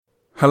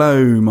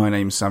Hello, my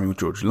name's Samuel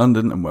George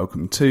London and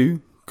welcome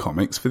to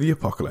Comics for the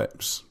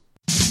Apocalypse.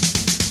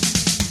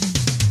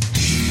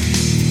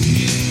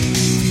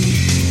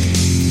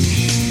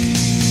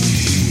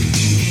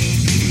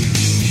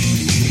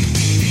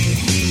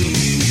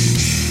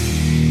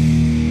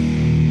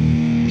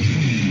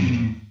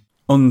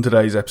 On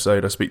today's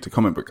episode, I speak to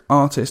comic book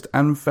artist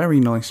and very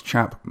nice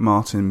chap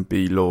Martyn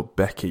B.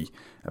 Lorbiecki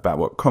about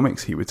what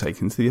comics he would take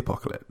into the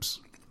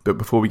apocalypse. But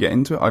before we get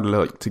into it, I'd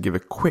like to give a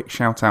quick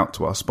shout out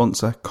to our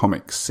sponsor,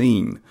 Comic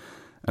Scene.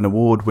 An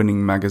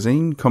award-winning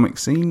magazine, Comic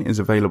Scene is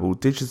available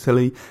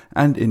digitally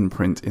and in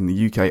print in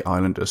the UK,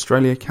 Ireland,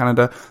 Australia,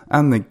 Canada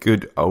and the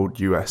good old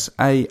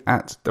USA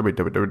at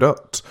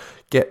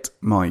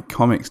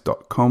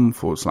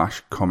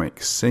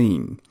www.getmycomics.com/Comic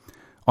Scene.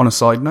 On a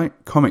side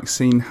note, Comic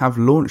Scene have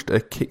launched a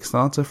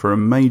Kickstarter for a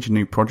major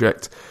new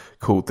project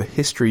called The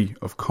History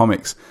of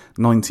Comics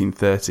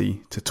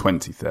 1930 to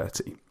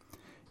 2030.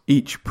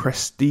 Each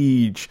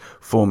prestige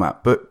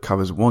format book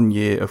covers 1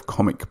 year of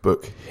comic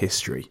book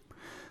history.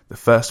 The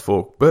first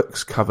 4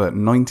 books cover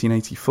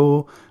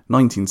 1984,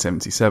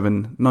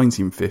 1977,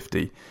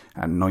 1950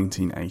 and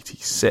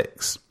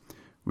 1986.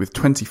 With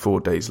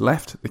 24 days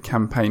left, the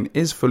campaign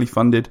is fully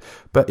funded,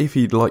 but if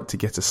you'd like to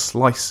get a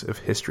slice of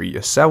history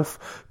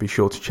yourself, be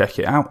sure to check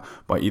it out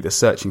by either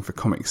searching for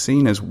Comic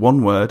Scene as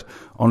one word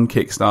on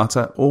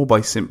Kickstarter or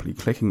by simply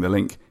clicking the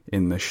link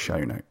in the show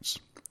notes.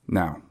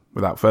 Now,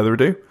 without further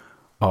ado,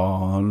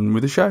 on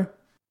with the show.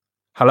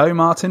 Hello,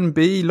 Martyn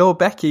B.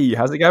 Lorbiecki.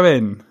 How's it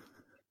going?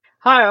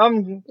 Hi,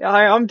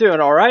 I'm doing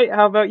all right.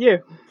 How about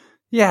you?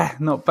 Yeah,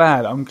 not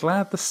bad. I'm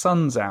glad the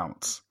sun's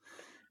out,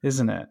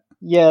 isn't it?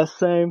 Yeah,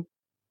 same.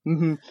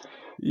 Mm-hmm.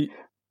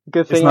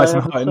 Good thing it's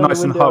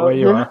nice and hot where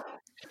you are.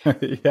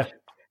 Yeah.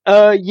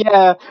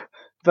 Yeah,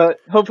 but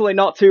hopefully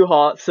not too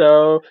hot,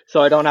 so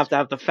I don't have to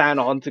have the fan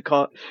on to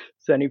cause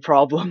any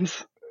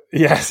problems.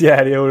 Yes,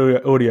 yeah,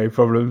 the audio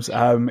problems.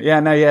 I think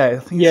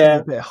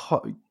it's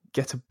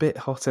get a bit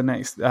hotter in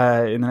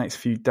the next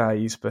few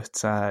days, but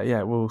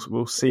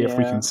we'll see if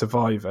we can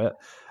survive it.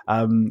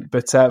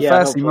 Firstly,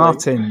 hopefully.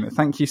 Martyn,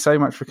 thank you so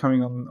much for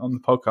coming on the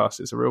podcast.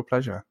 It's a real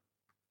pleasure.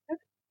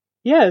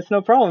 Yeah, it's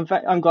no problem. In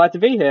fact, I'm glad to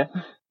be here.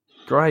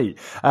 Great.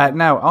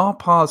 Now, our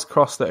paths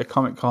crossed at a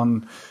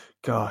Comic-Con,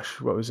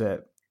 gosh, what was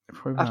it?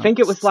 I think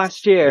it was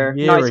last year,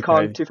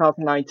 NiceCon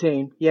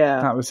 2019.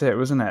 Yeah. That was it,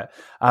 wasn't it?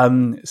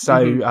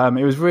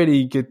 It was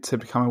really good to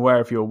become aware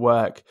of your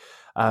work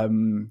at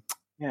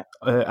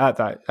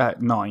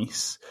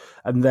Nice.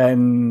 And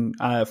then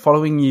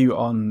following you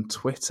on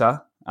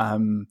Twitter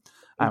and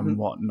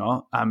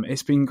whatnot,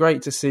 it's been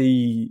great to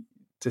see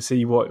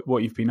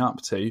what you've been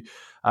up to,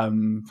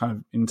 kind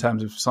of in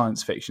terms of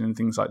science fiction and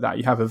things like that.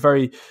 You have a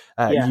very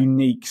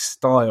unique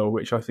style,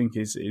 which I think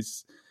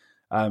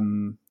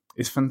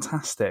is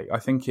fantastic. I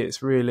think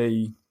it's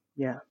really,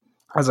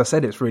 as I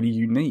said, it's really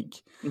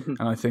unique,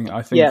 and I think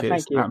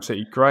it's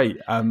absolutely great.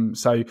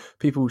 So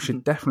people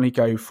should definitely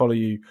go follow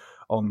you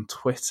on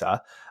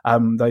Twitter.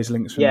 Those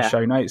links are in the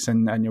show notes,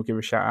 and you'll give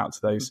a shout out to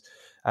those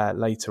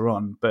later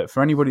on. But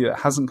for anybody that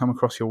hasn't come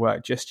across your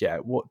work just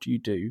yet, what do you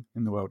do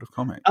in the world of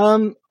comics?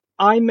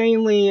 I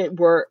mainly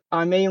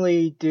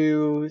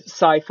do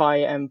sci-fi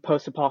and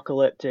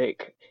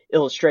post-apocalyptic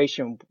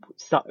illustration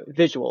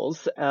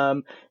visuals,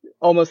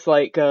 almost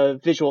like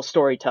visual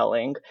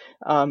storytelling.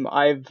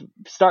 I've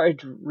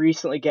started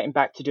recently getting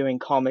back to doing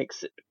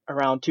comics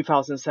around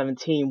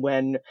 2017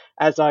 when,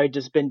 as I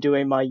just been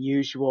doing my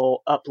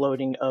usual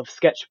uploading of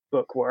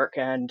sketchbook work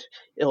and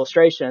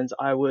illustrations,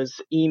 I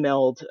was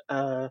emailed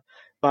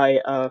by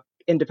a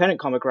independent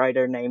comic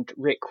writer named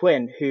Rick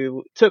Quinn,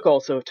 who took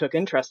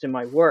interest in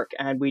my work,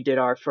 and we did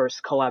our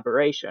first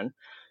collaboration,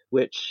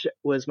 which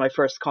was my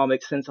first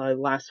comic since the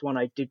last one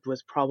I did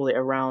was probably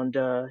around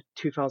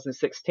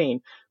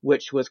 2016,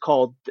 which was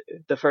called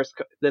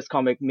this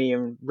comic me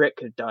and Rick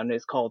had done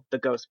is called The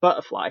Ghost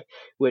Butterfly,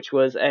 which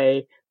was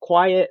a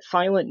quiet,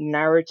 silent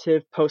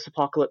narrative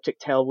post-apocalyptic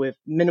tale with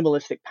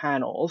minimalistic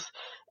panels.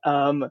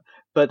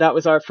 But that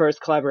was our first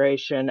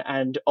collaboration,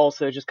 and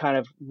also just kind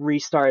of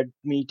restarted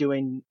me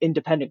doing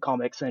independent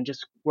comics and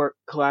just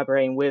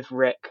collaborating with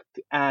Rick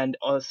and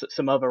also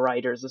some other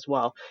writers as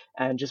well,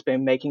 and just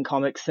been making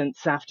comics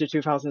since after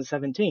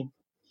 2017.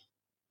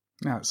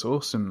 That's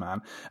awesome,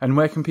 man. And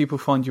where can people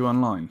find you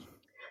online?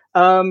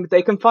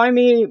 They can find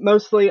me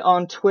mostly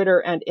on Twitter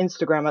and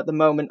Instagram at the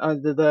moment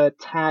under the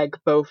tag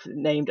both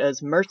named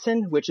as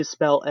Martyn, which is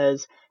spelled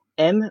as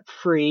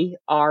M-free-R-T-Y-N.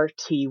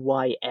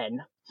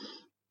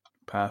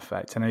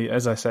 Perfect. And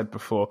as I said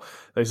before,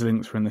 those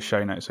links are in the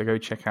show notes, so go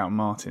check out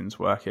Martyn's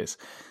work. It's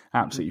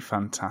absolutely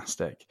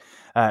fantastic.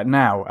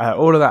 Now,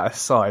 all of that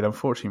aside,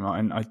 unfortunately,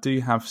 Martyn, I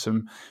do have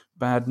some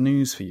bad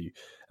news for you,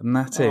 and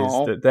that is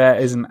that there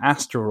is an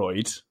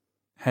asteroid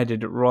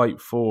headed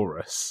right for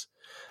us.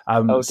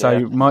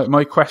 So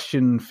my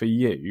question for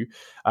you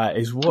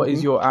is, what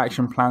is your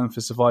action plan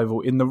for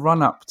survival in the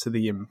run-up to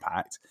the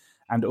impact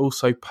and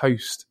also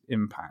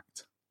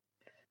post-impact?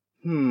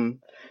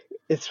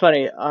 It's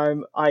funny.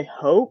 I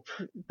hope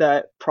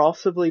that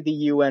possibly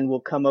the UN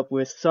will come up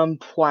with some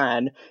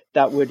plan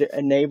that would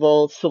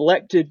enable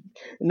selected,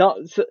 not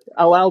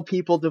allow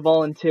people to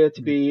volunteer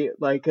to be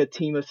like a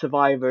team of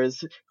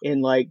survivors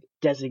in like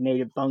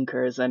designated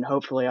bunkers, and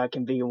hopefully I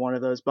can be one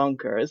of those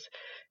bunkers,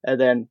 and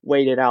then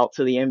wait it out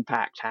till the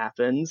impact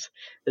happens.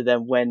 And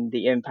then when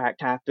the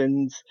impact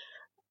happens,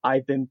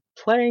 I've been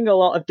playing a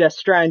lot of Death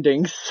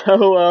Stranding,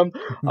 so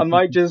I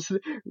might just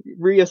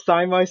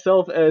reassign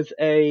myself as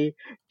a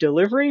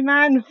delivery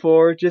man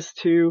for just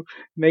to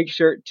make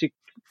sure to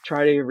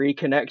try to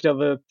reconnect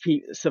other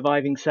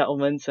surviving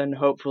settlements and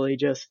hopefully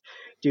just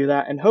do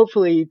that. And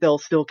hopefully they'll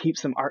still keep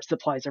some art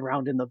supplies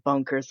around in the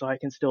bunker so I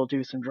can still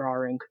do some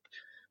drawing.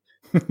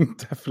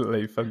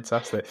 Definitely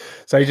fantastic.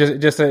 So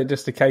just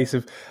a case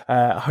of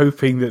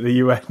hoping that the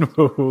UN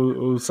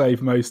will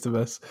save most of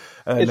us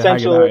and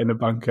hanging out in a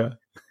bunker.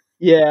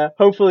 Yeah,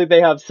 hopefully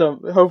they have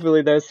some.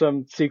 Hopefully there's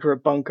some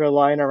secret bunker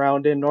lying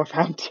around in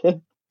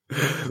Northampton.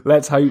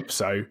 Let's hope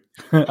so.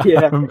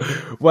 Yeah.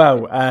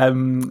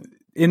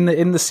 In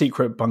the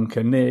secret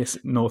bunker near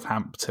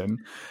Northampton,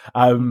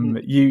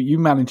 you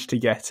managed to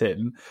get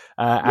in,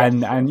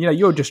 Yes. and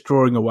you're just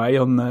drawing away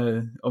on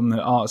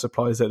the art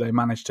supplies that they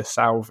managed to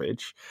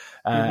salvage,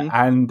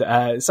 and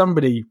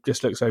somebody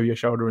just looks over your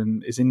shoulder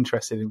and is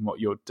interested in what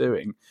you're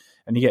doing,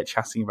 and you get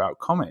chatting about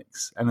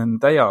comics, and then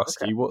they ask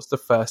you, what's the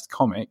first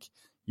comic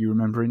you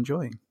remember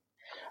enjoying?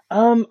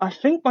 I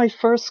think my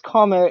first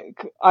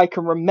comic I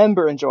can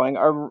remember enjoying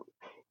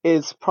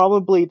is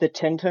probably the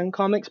Tintin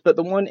comics, but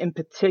the one in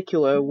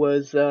particular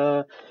was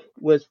the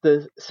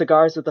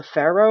Cigars of the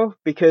Pharaoh,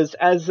 because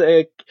as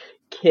a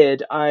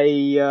kid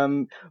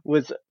I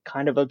was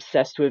kind of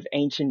obsessed with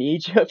ancient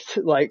Egypt,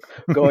 like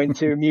going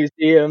to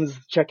museums,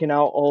 checking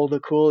out all the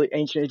cool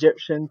ancient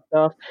Egyptian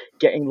stuff,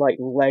 getting like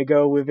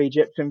Lego with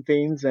Egyptian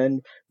themes,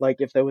 and like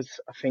if there was,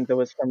 I think there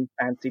was some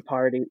fancy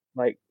party,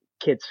 like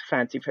kids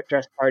fancy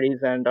dress parties,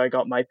 and I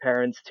got my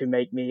parents to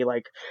make me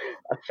like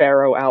a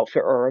pharaoh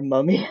outfit or a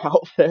mummy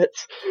outfit.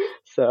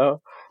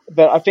 So,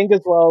 but I think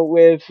as well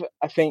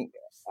I think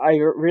I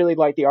really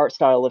liked the art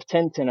style of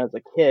Tintin as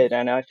a kid,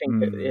 and I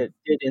think it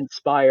did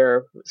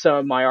inspire some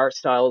of my art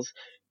styles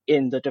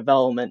in the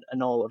development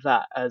and all of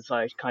that as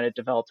I kind of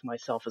developed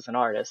myself as an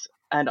artist.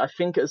 And I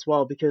think as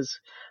well because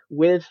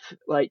with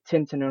like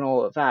Tintin and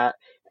all of that,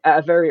 at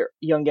a very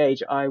young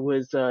age, I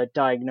was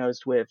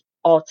diagnosed with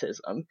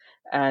autism,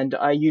 and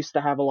I used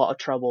to have a lot of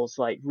troubles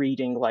like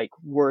reading like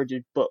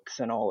worded books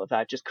and all of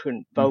that, just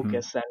couldn't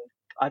focus. And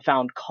I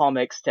found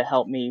comics to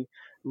help me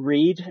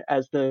read,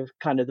 as the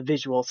kind of the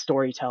visual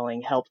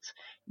storytelling helped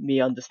me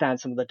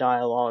understand some of the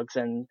dialogues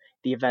and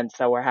the events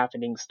that were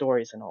happening,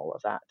 stories and all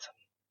of that.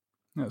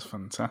 That's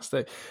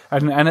fantastic.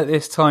 And at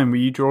this time, were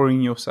you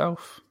drawing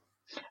yourself?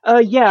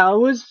 Yeah, I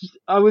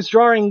was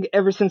drawing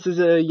ever since as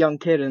a young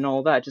kid and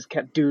all that. Just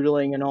kept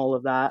doodling and all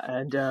of that,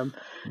 and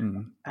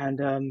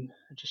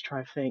just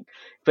try to think.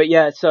 But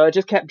yeah, so I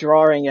just kept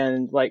drawing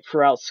and like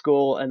throughout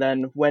school, and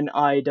then when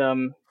I'd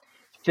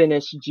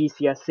finish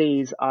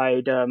GCSEs,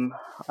 I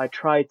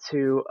tried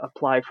to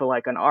apply for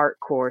like an art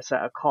course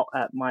at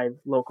my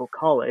local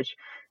college.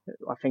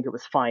 I think it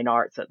was fine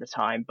arts at the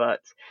time,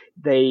 but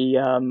they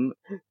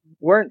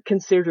weren't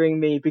considering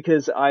me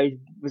because I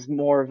was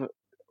more of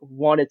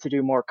wanted to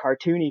do more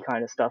cartoony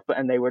kind of stuff,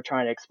 and they were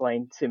trying to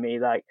explain to me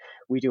like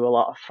we do a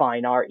lot of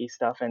fine arty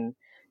stuff, and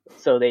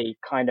so they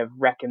kind of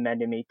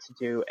recommended me to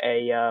do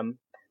a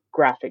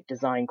graphic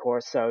design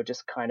course. So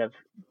just kind of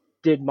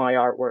did my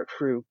artwork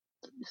through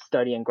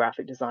studying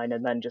graphic design,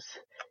 and then just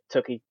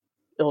took a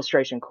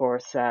illustration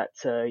course at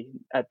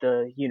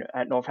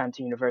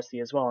Northampton University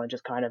as well, and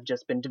just kind of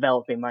just been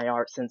developing my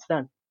art since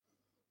then.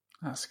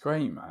 That's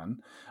great, man.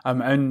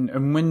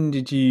 And when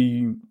did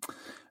you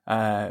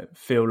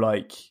feel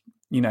like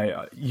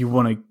you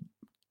want to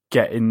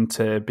get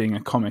into being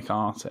a comic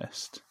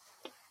artist?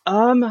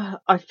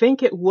 I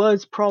think it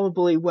was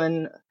probably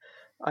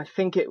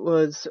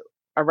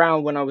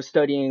around when I was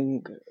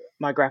studying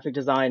my graphic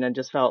design and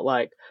just felt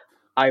like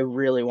I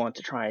really want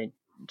to try and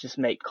just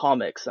make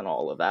comics and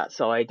all of that.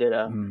 So I did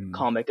a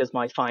comic as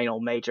my final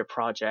major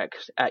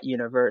project at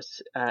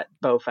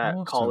both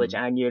Awesome. college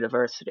and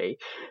university,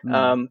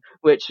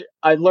 which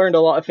I learned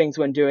a lot of things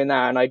when doing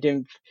that. And I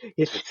didn't,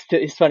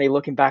 it's funny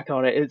looking back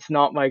on it, it's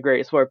not my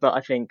greatest work, but I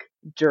think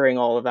during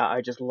all of that,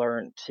 I just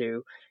learned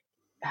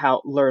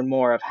learn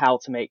more of how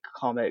to make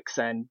comics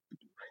and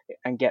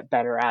get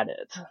better at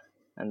it.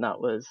 And that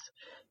was,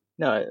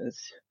 no,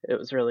 it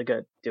was really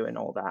good doing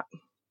all that.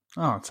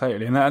 Oh,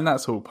 totally, and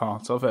that's all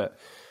part of it.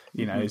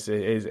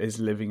 Is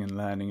living and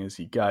learning as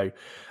you go.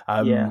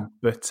 Yeah.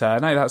 But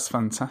no, that's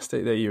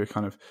fantastic that you were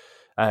kind of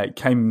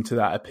came to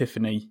that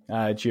epiphany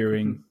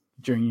during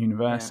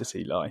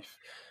university life.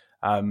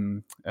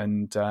 So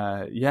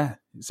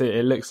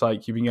it looks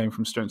like you've been going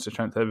from strength to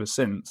strength ever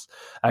since.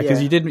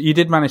 Because you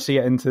did manage to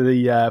get into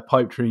the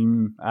Pipe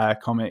Dream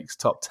Comics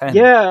top 10.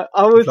 Yeah,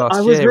 I was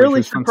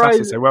really surprised.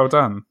 Fantastic, so well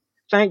done.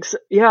 Thanks.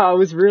 Yeah, I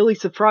was really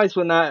surprised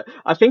when I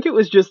think it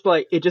was just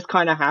like, it just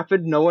kind of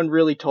happened. No one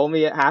really told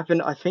me it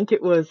happened. I think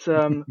it was,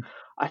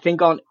 I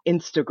think on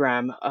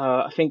Instagram.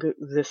 I think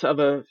this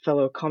other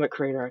fellow comic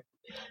creator.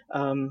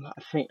 I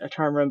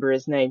try to remember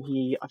his name.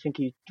 I think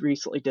he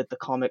recently did the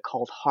comic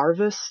called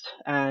Harvest,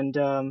 and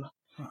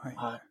Right.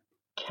 I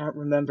can't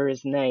remember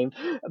his name,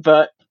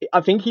 but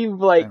I think he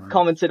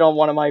commented on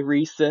one of my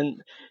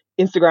recent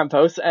Instagram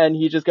posts, and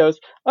he just goes,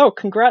 "Oh,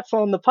 congrats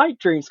on the Pipe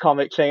Dreams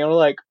comic chain." I'm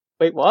like,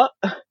 "Wait, what?"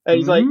 And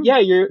he's like, "Yeah,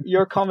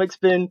 your comic's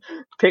been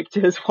picked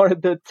as one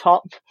of the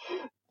top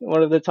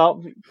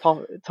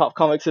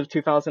comics of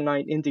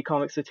 2009, indie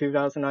comics of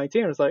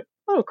 2019." I was like,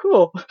 "Oh,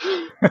 cool."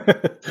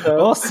 So,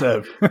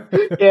 awesome.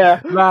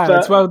 Yeah, man,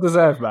 it's well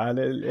deserved, man.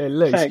 It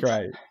looks thanks.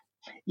 great.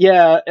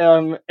 Yeah,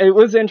 it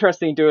was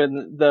interesting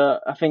doing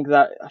I think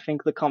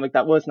the comic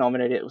that was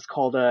nominated, it was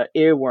called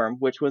Earworm,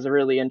 which was a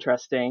really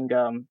interesting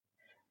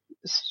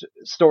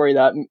story,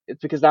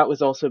 because that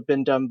was also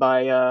been done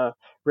by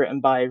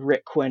written by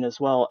Rick Quinn as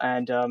well,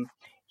 and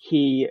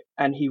he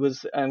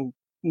was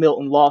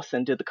Milton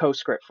Lawson did the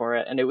co-script for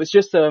it, and it was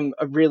just a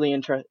really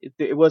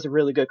it was a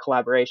really good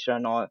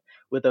collaboration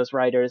with those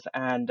writers,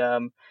 and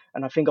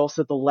I think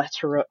also the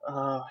letter,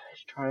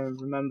 trying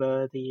to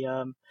remember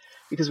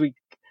because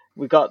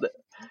we got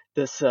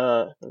this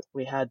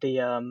we had the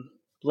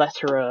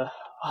letterer,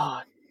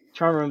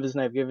 trying to remember his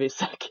name, give me a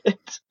second.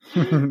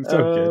 It's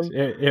all good.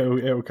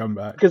 It'll come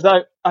back. Because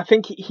I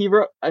think he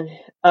wrote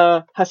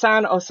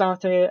Hassan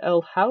Osate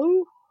El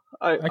Hau.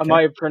 I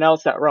might have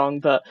pronounced that wrong,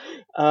 but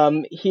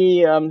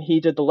he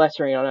did the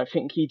lettering, and I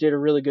think he did a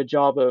really good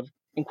job of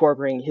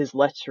incorporating his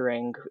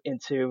lettering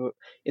into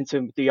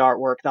the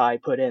artwork that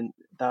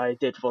I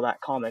did for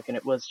that comic, and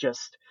it was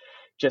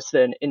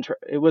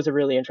it was a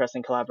really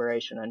interesting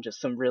collaboration, and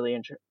just some really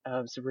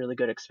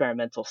good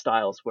experimental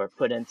styles were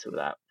put into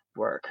that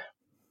work.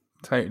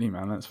 Totally,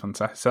 man. That's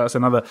fantastic. So that's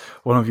another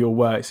one of your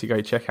works. You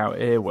go check out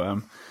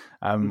Earworm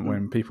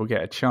when people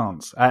get a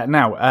chance.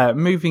 Now,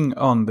 moving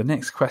on, the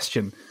next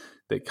question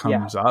that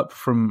comes up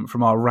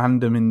from our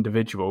random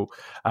individual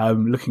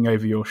looking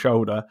over your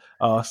shoulder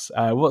asks,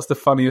 what's the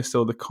funniest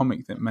or the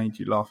comic that made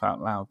you laugh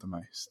out loud the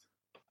most?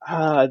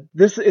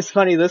 This is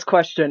funny. This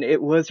question,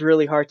 it was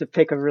really hard to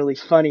pick a really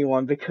funny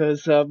one,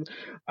 because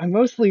I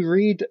mostly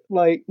read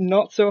like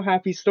not so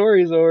happy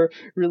stories, or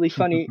really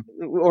funny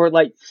or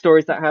like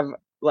stories that have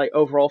like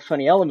overall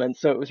funny elements,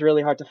 so it was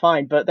really hard to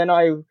find. But then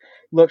I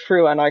looked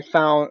through, and I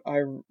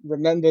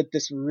remembered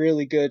this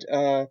really good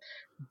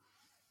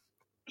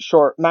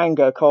short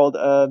manga called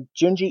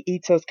Junji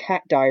Ito's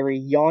Cat Diary,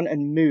 Yon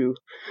and Moo.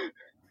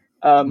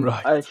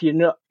 Right.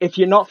 If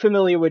you're not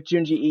familiar with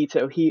Junji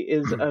Ito, he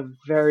is a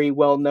very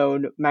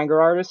well-known manga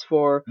artist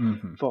for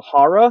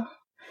horror.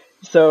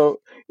 So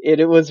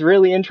it was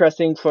really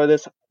interesting for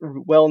this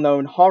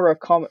well-known horror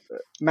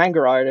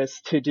manga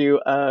artist to do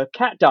a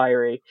cat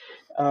diary,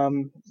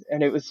 and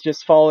it was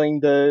just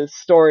following the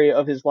story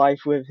of his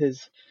life with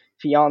his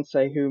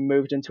fiance, who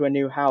moved into a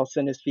new house,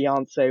 and his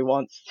fiance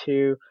wants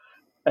to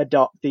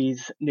adopt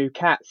these new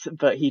cats,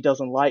 but he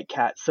doesn't like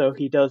cats, so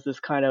he does this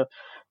kind of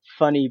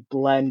funny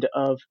blend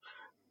of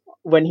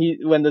when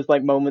there's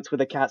like moments with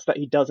the cats that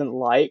he doesn't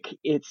like,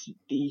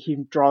 he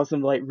draws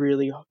them like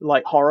really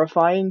like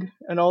horrifying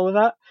and all of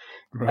that.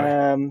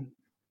 Right.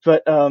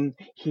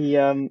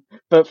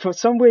 But for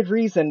some weird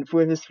reason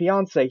with his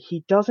fiance,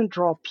 he doesn't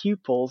draw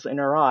pupils in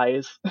her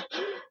eyes.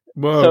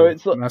 Whoa,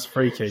 so that's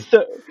freaky.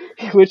 So,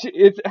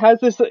 it has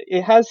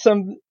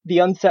the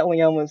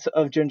unsettling elements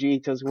of Junji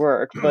Ito's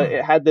work, but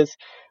it had this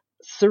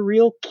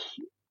surreal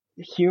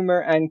humor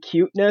and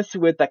cuteness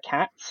with the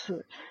cats,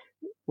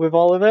 with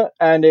all of it,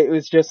 and it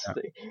was just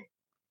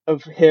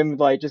of him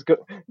like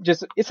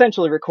just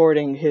essentially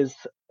recording his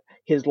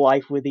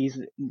life with these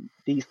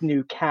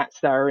new cats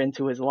that are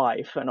into his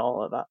life and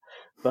all of that.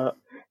 But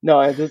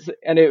no,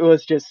 it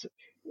was just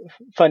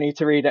funny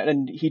to read,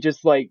 and he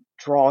just like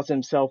draws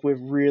himself with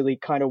really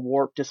kind of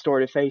warped,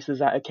 distorted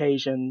faces at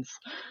occasions.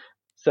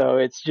 So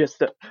it's just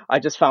that I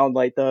just found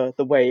like the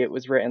way it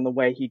was written, the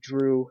way he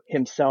drew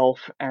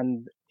himself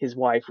and his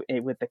wife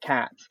with the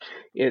cats,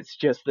 it's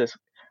just this.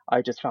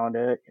 I just found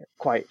it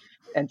quite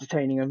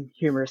entertaining and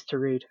humorous to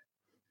read.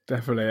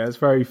 Definitely, it's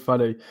very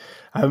funny,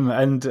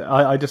 and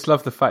I just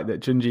love the fact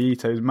that Junji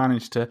Ito's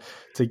managed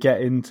to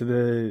get into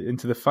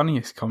the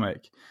funniest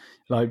comic,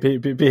 like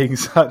being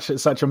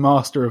such a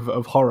master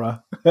of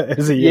horror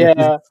as he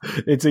is.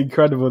 It's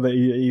incredible that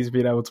he's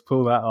been able to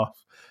pull that off.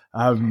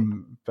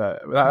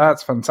 But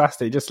that's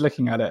fantastic. Just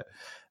looking at it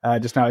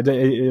just now,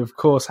 it of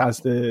course has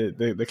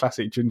the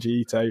classic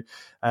Junji Ito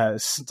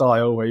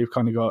style, where you've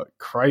kind of got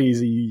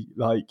crazy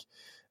like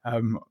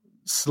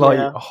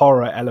slight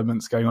horror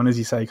elements going on, as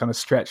you say, kind of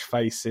stretched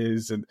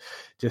faces and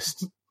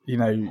just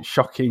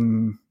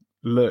shocking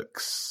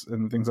looks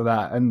and things like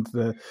that, and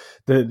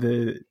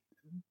the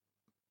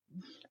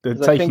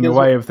taking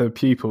away of the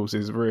pupils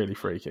is really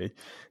freaky.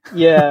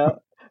 Yeah,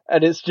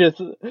 and it's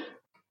just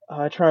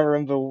I try to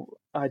remember.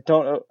 I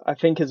don't know. I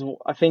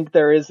think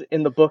there is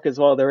in the book as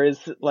well. There is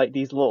like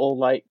these little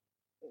like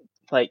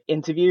like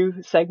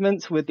interview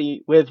segments with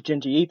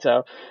Junji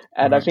Ito,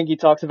 and I Right. think he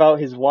talks about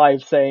his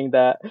wife saying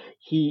that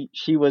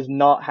she was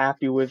not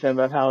happy with him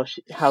of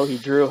how he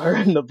drew her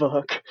in the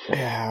book,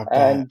 Yeah,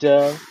 I bet.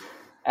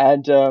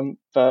 and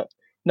but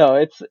no,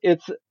 it's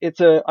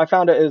a I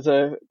found it as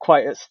a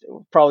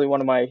probably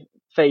one of my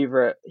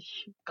favorite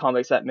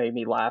comics that made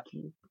me laugh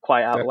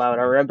quite out loud. I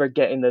Definitely. remember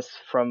getting this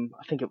from,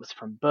 I think it was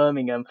from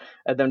Birmingham,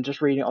 and then just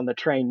reading it on the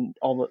train,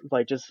 almost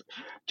like just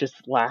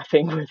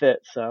laughing with it.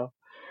 So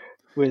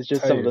with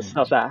just some of the Totally.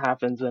 stuff that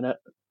happens in it.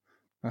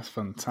 That's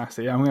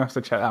fantastic. Yeah, I'm gonna have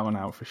to check that one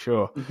out for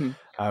sure.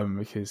 Hmm.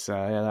 Because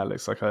yeah, that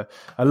looks like a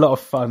lot of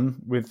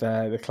fun with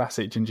the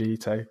classic Junji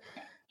Ito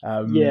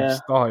Yeah.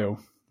 style.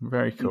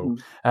 Very cool.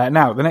 Hmm.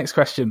 Now, the next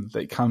question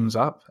that comes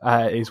up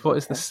is, what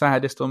is the Okay.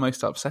 saddest or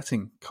most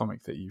upsetting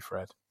comic that you've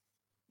read?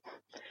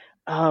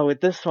 Oh, with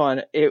this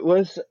one,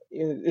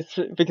 it's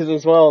because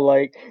as well,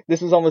 like,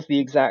 this is almost the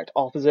exact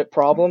opposite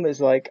problem,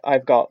 is like,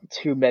 I've got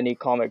too many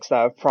comics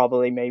that have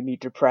probably made me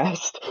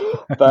depressed.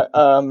 But,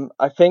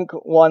 I think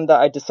one that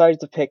I decided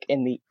to pick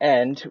in the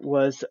end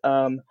was,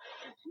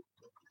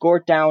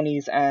 Gord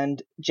Downey's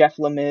and Jeff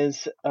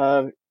Lemire's,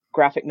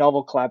 graphic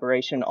novel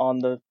collaboration on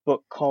the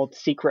book called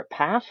Secret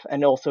Path,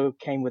 and also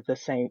came with the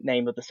same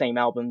name of the same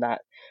album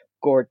that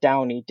Gord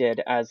Downey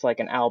did as like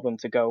an album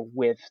to go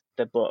with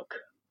the book.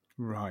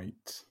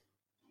 Right.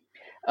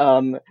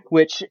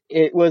 Which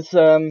it was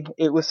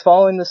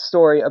following the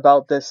story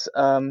about this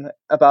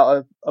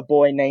about a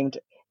boy named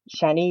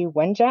Shani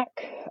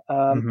Wenjack,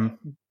 um,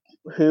 Hmm.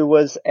 who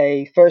was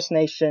a First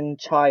Nation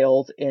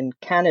child in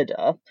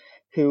Canada,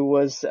 who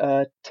was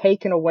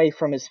taken away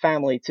from his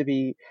family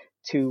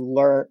to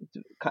learn,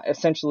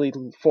 essentially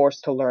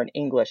forced to learn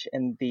English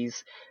in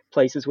these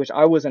places, which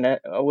I wasn't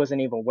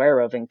even aware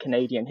of in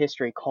Canadian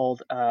history,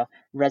 called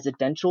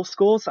residential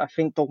schools. I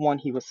think the one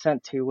he was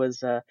sent to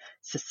was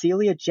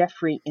Cecilia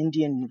Jeffrey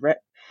Indian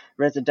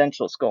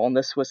Residential School, and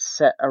this was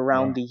set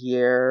around Wow. the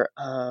year.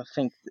 I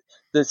think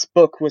this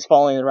book was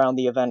following around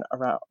the event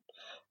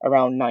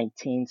around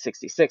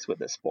 1966 with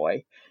this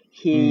boy.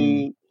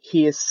 Mm.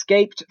 He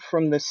escaped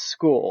from the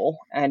school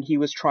and he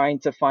was trying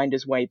to find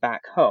his way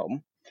back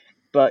home,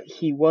 but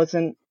he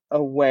wasn't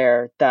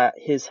aware that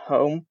his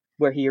home,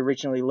 where he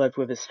originally lived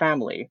with his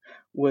family,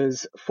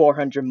 was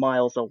 400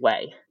 miles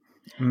away.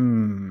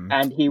 Mm.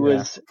 And he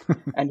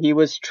Yeah.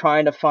 was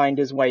trying to find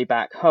his way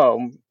back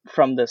home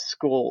from this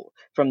school,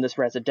 from this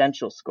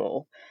residential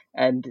school.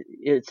 And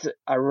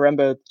I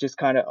remember just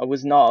kind of, I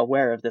was not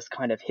aware of this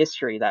kind of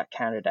history that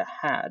Canada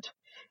had,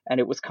 and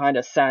it was kind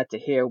of sad to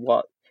hear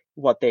what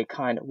they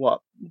kind of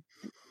what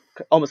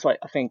almost like,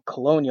 I think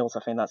colonials, I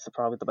think that's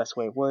probably the best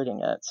way of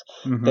wording it.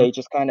 Hmm. They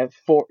just kind of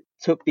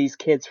took these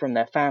kids from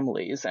their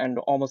families and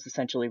almost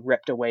essentially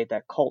ripped away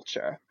their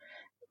culture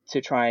to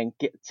try and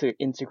get to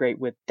integrate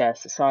with their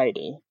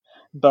society.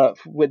 But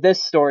with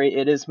this story,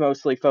 it is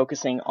mostly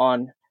focusing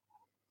on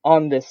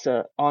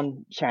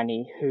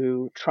Chani,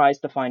 who tries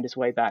to find his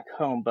way back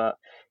home, but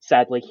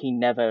sadly he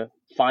never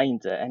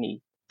finds it, and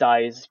he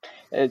dies.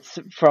 It's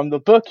from the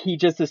book. He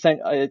just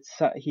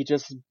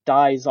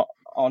dies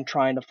on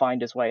trying to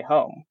find his way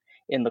home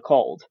in the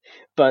cold.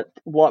 But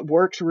what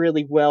works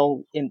really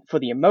well for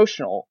the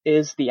emotional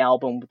is the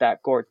album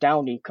that Gord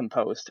Downey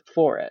composed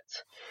for it.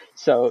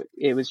 So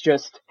it was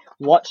just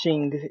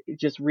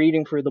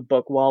reading through the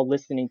book while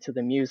listening to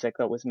the music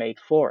that was made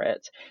for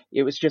it.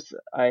 It's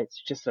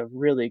just a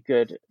really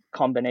good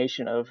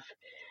combination of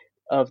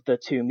the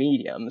two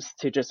mediums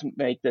to just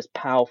make this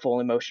powerful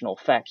emotional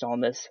effect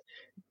on this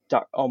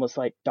almost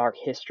like dark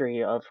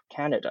history of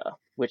Canada,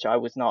 which I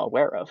was not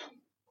aware of.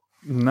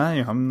 No,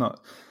 I'm not.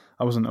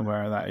 I wasn't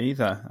aware of that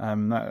either.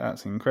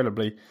 That's an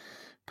incredibly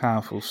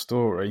powerful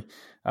story,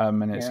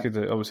 and it's Yeah. good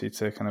to, obviously,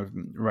 to kind of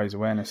raise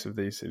awareness of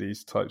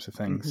these types of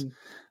things.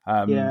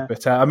 Hmm. Yeah.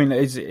 But I mean,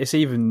 it's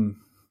even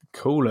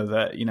cooler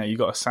that you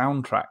got a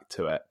soundtrack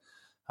to it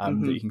that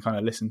Hmm. you can kind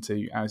of listen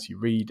to as you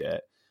read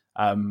it.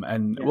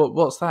 And Yeah.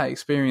 what's that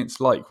experience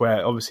like?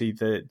 Where obviously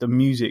the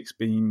music's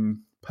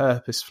been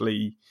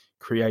purposefully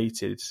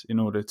created in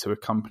order to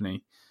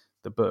accompany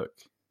the book.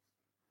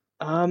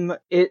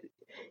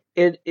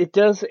 It it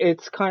does.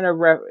 It's kind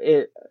of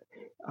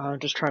I'm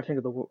just trying to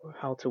think of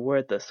how to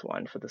word this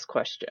one for this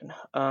question.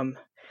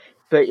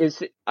 But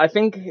I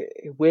think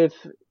with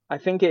I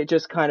think it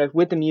just kind of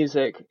with the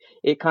music,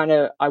 it kind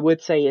of, I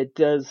would say it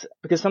does,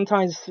 because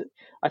sometimes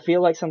I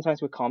feel like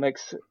sometimes with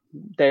comics,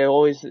 they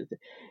always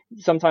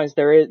sometimes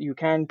there is, you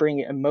can bring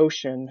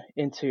emotion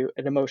into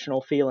an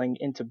emotional feeling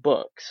into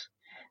books.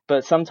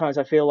 But sometimes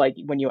I feel like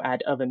when you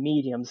add other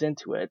mediums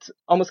into it,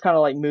 almost kind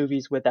of like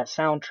movies with their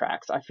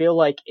soundtracks, I feel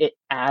like it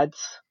adds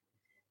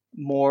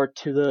more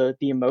to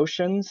the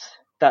emotions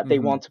that they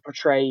Hmm. want to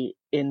portray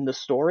in the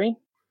story.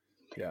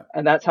 Yeah.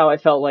 And that's how I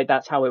felt like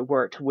that's how it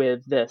worked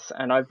with this.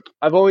 And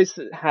I've always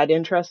had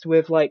interest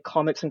with like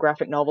comics and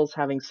graphic novels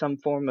having some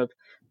form of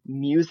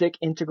music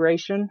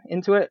integration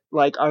into it.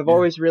 Like I've Yeah.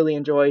 always really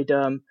enjoyed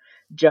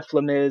Jeff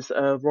Lemire's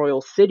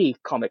Royal City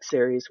comic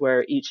series,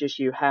 where each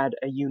issue had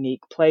a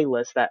unique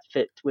playlist that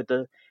fit with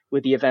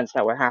with the events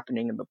that were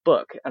happening in the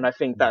book. And I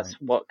think that's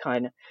Right.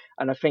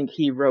 and I think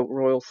he wrote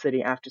Royal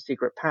City after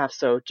Secret Path,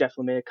 so Jeff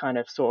Lemire kind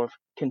of sort of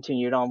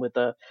continued on with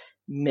the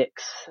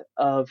mix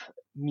of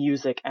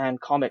music and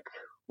comic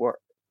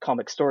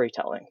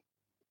storytelling.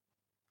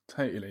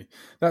 Totally.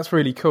 That's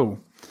really cool,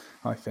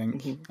 I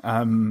think,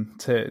 Hmm.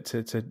 to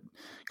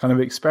kind of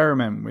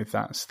experiment with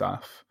that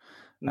stuff.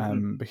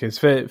 Hmm.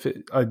 Because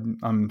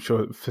I'm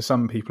sure for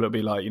some people it'll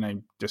be like,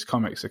 just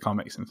comics are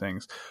comics and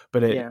things,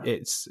 but Yeah.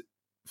 it's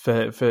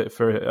for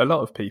a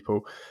lot of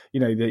people,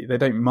 they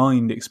don't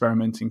mind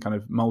experimenting kind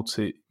of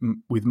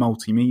with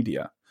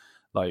multimedia,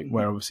 like Hmm.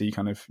 where obviously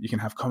you can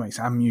have comics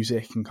and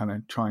music and kind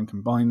of try and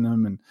combine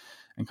them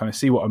and kind of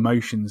see what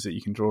emotions that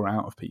you can draw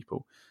out of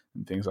people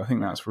and things. I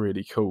think Yeah. that's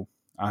really cool.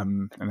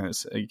 And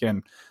it's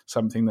again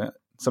something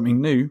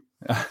new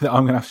that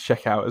I'm gonna have to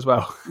check out as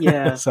well.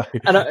 Yeah. So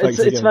And thanks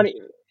it's again.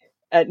 funny.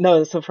 No,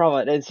 that's no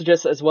problem. It's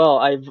just as well.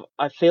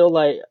 I feel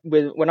like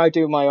when I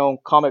do my own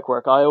comic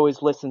work, I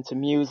always listen to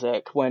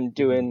music when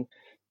Mhm.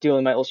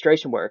 doing my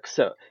illustration work.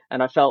 So,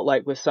 and I felt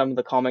like with some of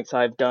the comics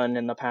I've done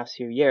in the past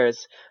few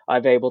years,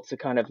 I've able to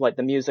kind of like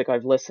the music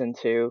I've listened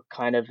to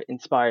kind of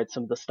inspired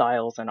some of the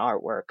styles and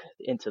artwork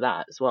into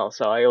that as well.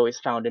 So I always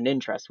found an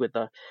interest with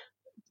the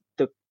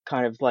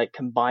kind of like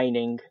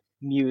combining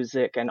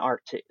music and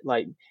art to,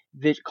 like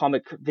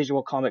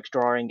visual comics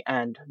drawing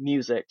and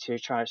music to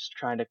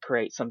trying to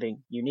create something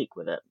unique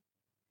with it.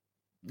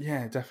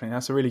 Yeah, definitely.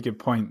 That's a really good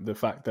point. The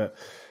fact that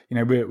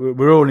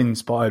we're all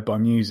inspired by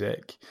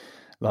music,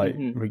 like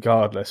Hmm.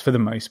 regardless for the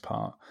most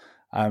part.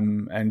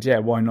 And yeah,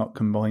 why not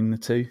combine the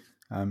two?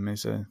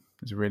 Is a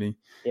really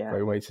Yeah.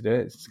 great way to do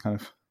it. It's kind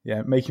of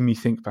making me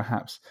think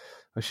perhaps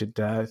I should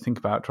think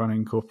about trying to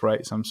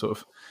incorporate some sort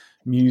of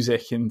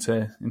music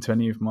into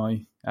any of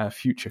my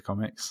future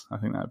comics. I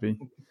think that'd be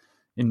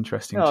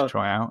interesting to Oh,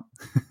 try out.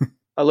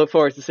 I look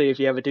forward to see if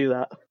you ever do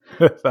that.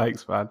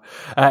 Thanks, man.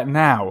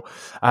 Now,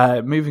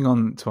 moving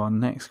on to our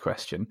next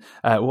question.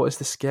 What is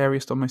the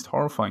scariest or most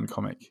horrifying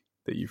comic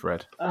that you've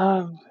read?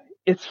 Um,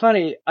 it's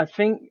funny. I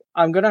think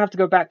I'm gonna have to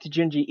go back to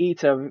Junji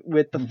Ito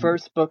with the Mm-hmm.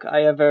 first book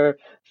I ever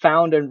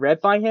found and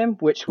read by him,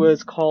 which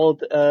was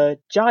called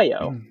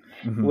Jayo,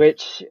 Mm-hmm.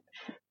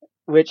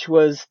 which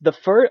was the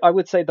first, I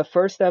would say, the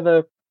first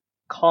ever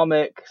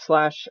comic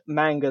slash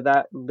manga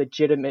that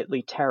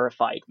legitimately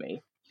terrified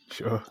me.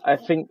 Sure. I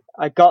think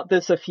I got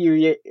this a few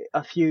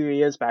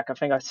years back. I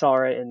think I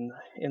saw it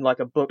in like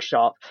a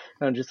bookshop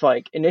and just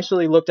like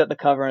initially looked at the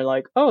cover and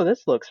like, oh,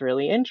 this looks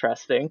really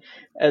interesting,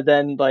 and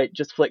then like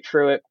just flicked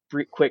through it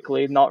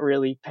quickly, not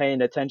really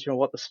paying attention to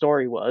what the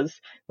story was.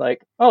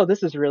 Like, oh,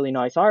 this is really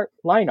nice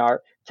line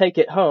art. Take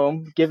it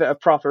home, give it a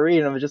proper read,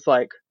 and I'm just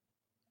like,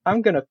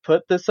 I'm gonna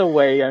put this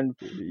away and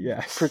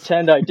Yes.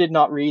 pretend I did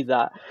not read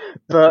that.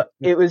 But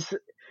it was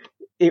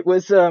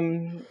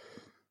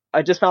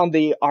I just found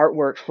the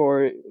artwork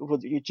for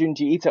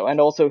Junji Ito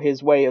and also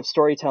his way of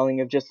storytelling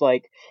of just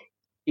like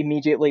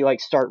immediately like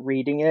start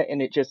reading it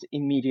and it just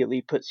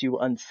immediately puts you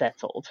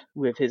unsettled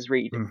with his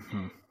reading.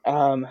 Mm-hmm.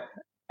 Um,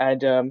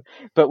 and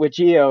but with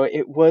Geo,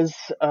 it was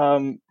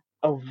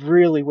a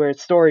really weird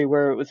story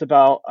where it was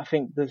about, I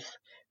think,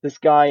 this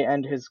guy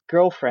and his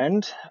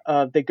girlfriend.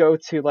 They go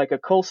to like a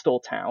coastal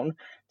town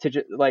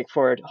to like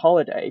for a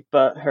holiday,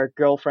 but her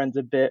girlfriend's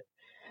a bit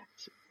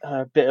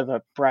of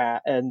a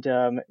brat, and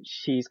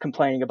she's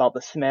complaining about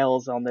the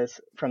smells on this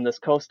from this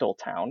coastal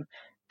town.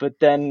 But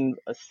then,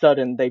 a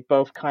sudden, they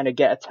both kind of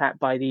get attacked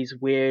by these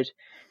weird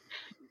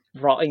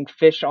rotting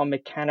fish on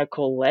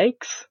mechanical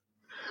legs,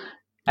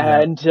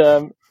 Yeah.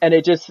 and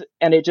it just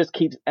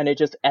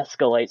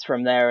escalates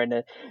from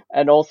there.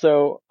 And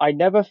also, I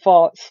never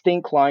thought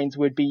stink lines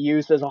would be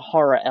used as a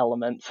horror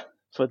element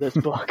for this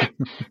book.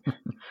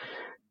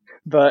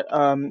 But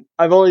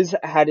I've always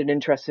had an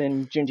interest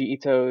in Junji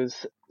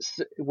Ito's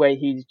way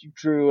he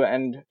drew,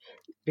 and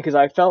because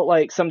I felt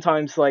like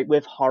sometimes, like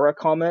with horror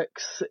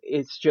comics,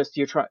 it's just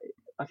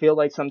I feel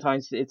like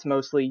sometimes it's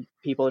mostly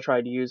people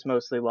try to use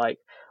mostly like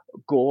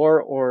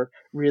gore or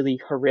really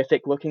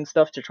horrific looking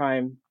stuff to try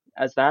and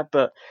as that,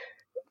 but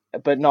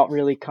not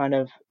really kind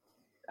of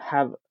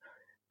have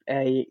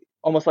a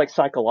almost like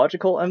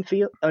psychological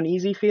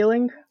uneasy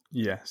feeling.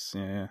 Yes.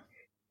 Yeah.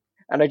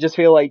 And I just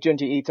feel like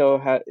Junji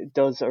Ito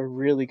does a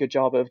really good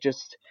job of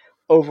just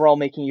overall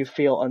making you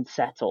feel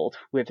unsettled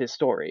with his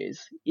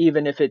stories,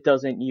 even if it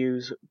doesn't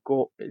use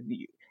gore.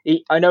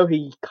 I know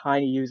he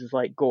kind of uses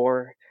like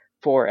gore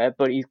for it,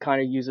 but he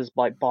kind of uses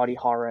like body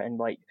horror and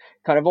like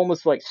kind of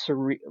almost like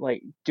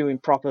like doing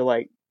proper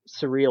like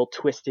surreal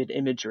twisted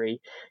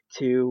imagery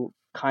to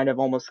kind of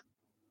almost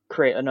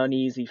create an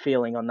uneasy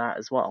feeling on that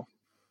as well.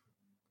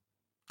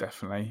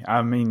 Definitely.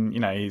 I mean,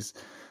 he's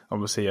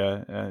obviously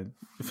a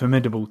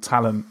formidable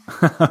talent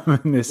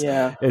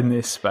Yeah. in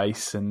this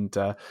space, and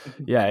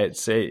yeah,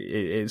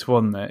 it's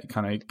one that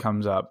kind of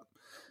comes up,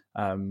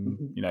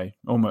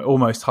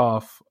 almost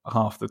half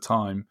the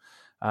time,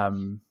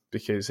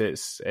 because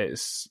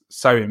it's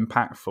so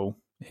impactful,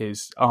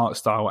 his art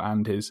style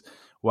and his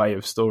way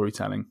of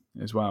storytelling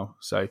as well.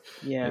 So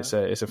Yeah. it's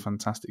a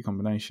fantastic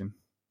combination.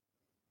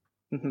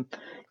 Mhm.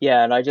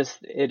 Yeah, and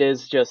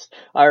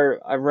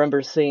I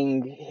remember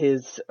seeing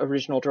his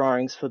original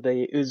drawings for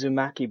the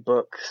Uzumaki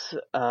books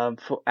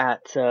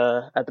at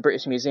the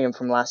British Museum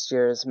from last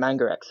year's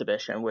manga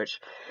exhibition, which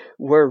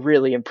were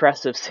really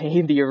impressive.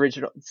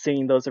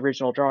 Seeing those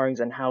original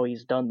drawings and how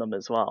he's done them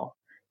as well.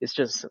 It's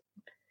just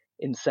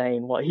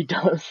insane what he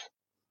does.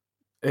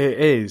 It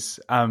is.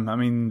 I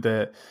mean,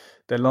 the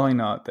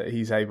line art that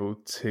he's able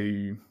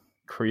to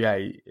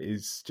create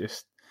is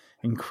just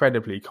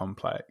incredibly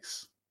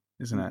complex,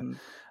 isn't it?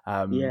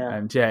 Hmm. Yeah.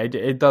 And yeah,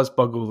 it does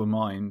boggle the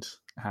mind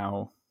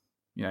how,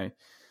 you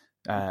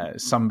know,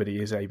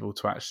 somebody is able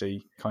to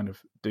actually kind of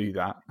do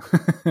that.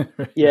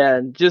 Yeah,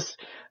 and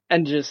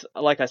just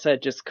like I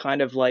said, just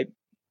kind of leg,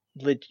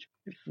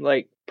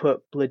 like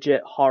put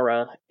legit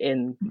horror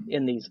in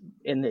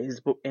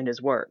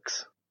his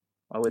works,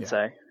 I would Yeah,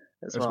 say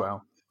as as well.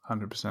 well,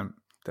 100%,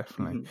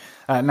 definitely.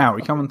 Hmm. Now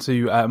we come Okay. on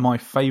to my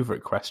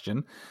favourite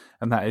question,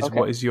 and that is, Okay.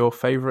 what is your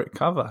favourite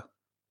cover?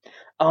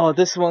 Oh,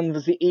 this one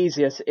was the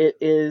easiest. It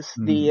is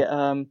Hmm.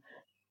 the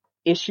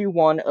issue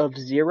one of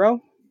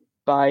Zero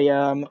by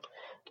um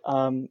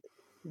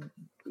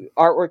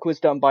artwork was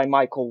done by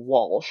Michael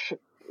Walsh,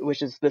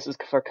 this is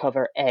for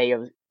cover A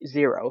of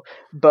Zero.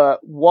 But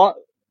what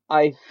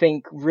I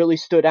think really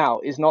stood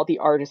out is not the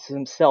artist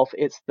himself,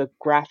 it's the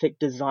graphic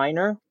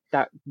designer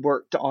that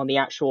worked on the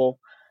actual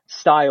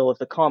style of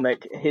the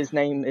comic. His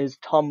name is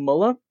Tom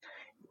Muller,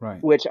 Right.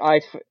 which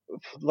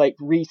like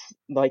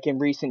in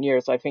recent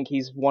years, I think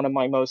he's one of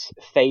my most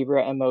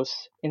favorite and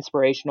most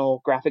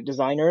inspirational graphic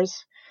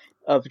designers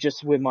of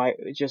just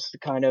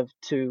kind of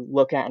to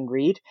look at and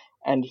read.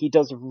 And he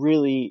does a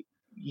really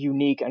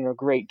unique and a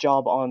great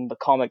job on the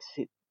comics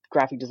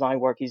graphic design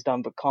work he's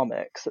done for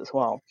comics as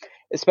well,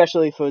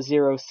 especially for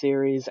Zero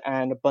series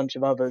and a bunch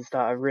of others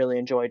that I really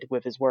enjoyed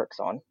with his works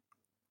on.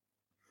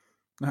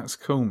 That's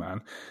cool,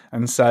 man.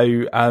 And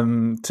so,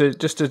 to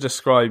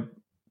describe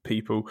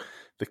people,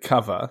 the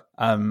cover.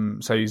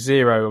 So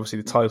Zero,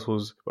 obviously the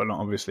titles. Well,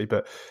 not obviously,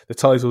 but the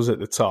titles at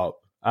the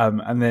top.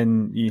 And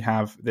then you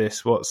have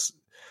this. What's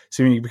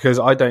seemingly, because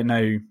I don't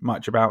know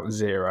much about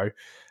Zero.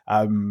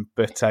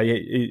 But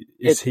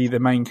is he It's the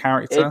main it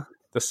character,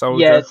 the Yeah,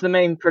 soldier? it's the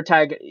main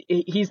protagonist.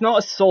 He's not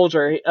a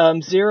soldier.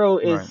 Zero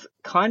Right. is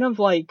kind of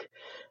like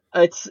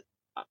it's.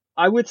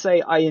 I would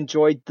say I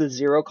enjoyed the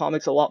Zero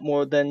comics a lot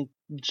more than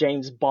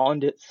James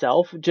Bond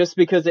itself, just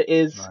because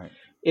Right.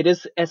 it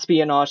is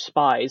espionage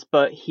spies,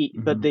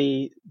 Hmm. but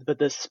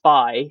the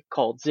spy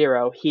called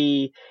Zero,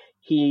 he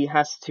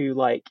has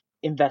to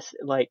invest,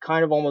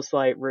 kind of almost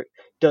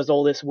does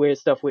all this weird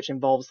stuff which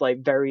involves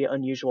very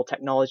unusual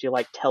technology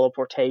like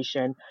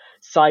teleportation,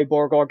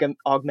 cyborg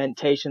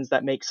augmentations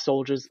that make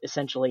soldiers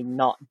essentially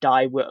not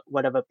die with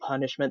whatever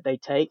punishment they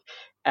take,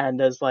 and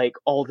there's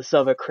all this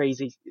other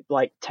crazy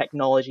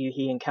technology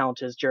he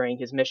encounters during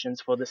his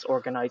missions for this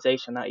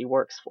organization that he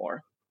works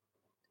for.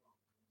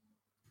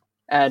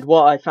 And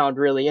what I found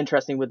really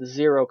interesting with the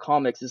Zero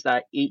comics is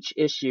that each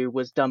issue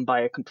was done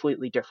by a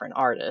completely different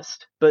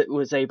artist, but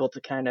was able to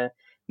kind of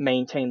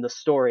maintain the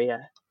story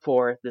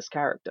for this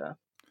character.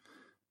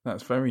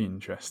 That's very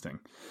interesting.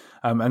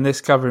 And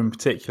this cover in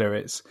particular,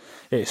 it's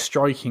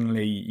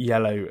strikingly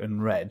yellow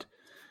and red.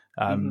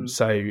 Hmm.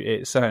 So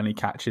it certainly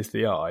catches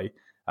the eye,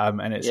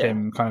 and it's Yeah,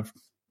 him kind of,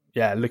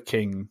 yeah,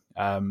 looking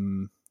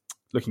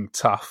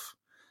tough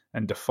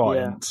and yeah,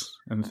 defiant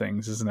and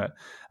things, isn't it?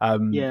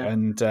 yeah.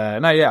 And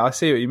no, yeah, I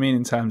see what you mean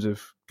in terms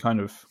of kind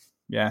of,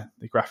 yeah,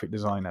 the graphic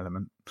design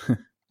element.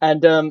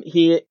 And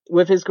he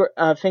with his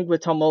I think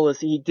with Tom Mullis,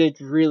 he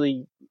did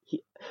really.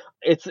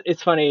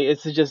 It's funny.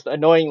 It's just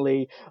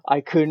annoyingly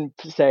I couldn't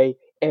say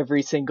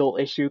every single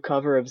issue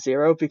cover of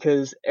Zero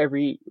because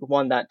every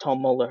one that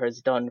Tom Muller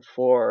has done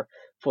for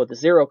the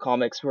Zero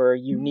comics were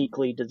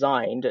uniquely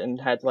designed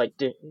and had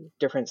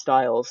different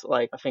styles.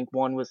 Like I think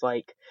one was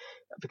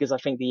because I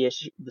think the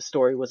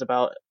story was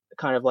about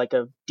kind of like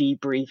a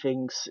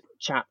debriefing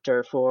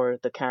chapter for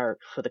the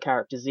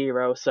character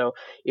Zero, so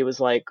it was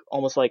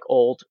almost like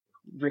old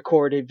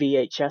recorded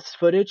VHS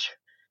footage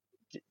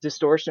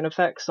distortion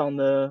effects on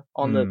the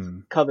Hmm.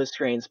 cover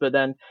screens. But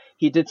then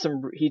he did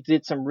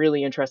some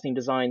really interesting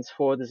designs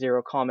for the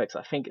Zero comics.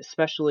 I think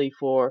especially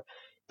for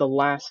the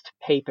last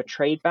paper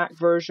trade back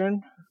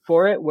version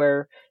for it,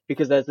 where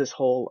because there's this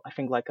whole I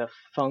think like a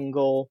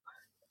fungal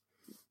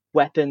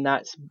weapon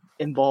that's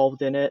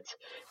involved in it,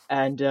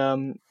 and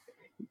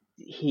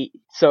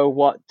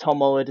what Tom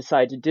Muller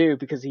decided to do,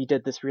 because he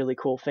did this really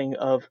cool thing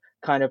of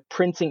kind of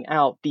printing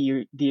out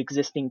the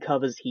existing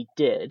covers he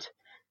did,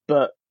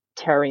 but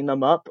tearing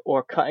them up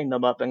or cutting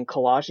them up and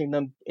collaging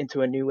them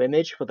into a new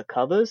image for the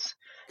covers.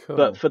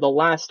 But Cool. for the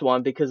last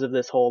one, because of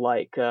this whole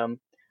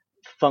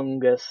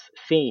fungus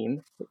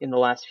theme in the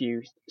last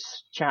few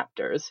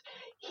chapters,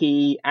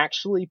 he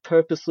actually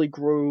purposely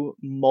grew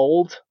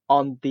mold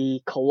on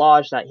the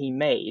collage that he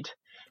made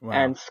Wow.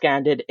 and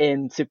scanned it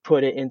in to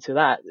put it into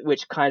that,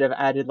 which kind of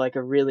added like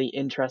a really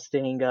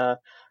interesting a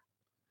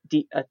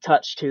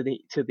touch to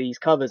these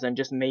covers and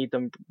just made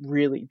them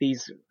really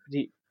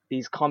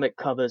these comic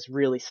covers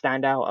really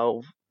stand out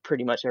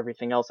pretty much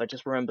everything else. I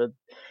just remember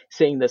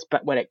seeing this,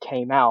 but when it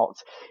came out,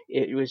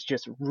 it was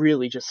just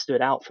really just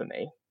stood out for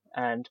me.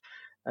 And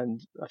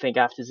I think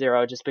after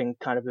Zero, I've just been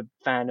kind of a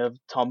fan of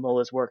Tom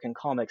Muller's work in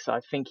comics.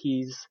 I think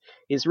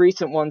his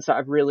recent ones that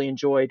I've really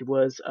enjoyed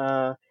was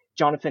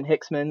Jonathan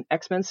Hickman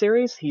X-Men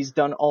series. He's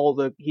done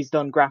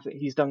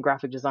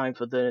graphic design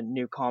for the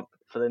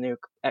new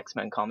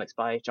X-Men comics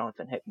by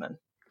Jonathan Hickman.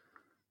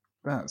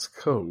 That's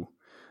cool.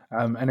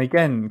 And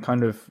again,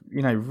 kind of,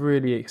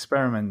 really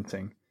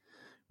experimenting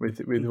with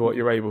what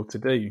you're able to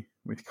do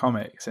with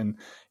comics, and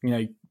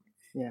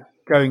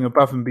going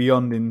above and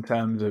beyond in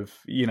terms of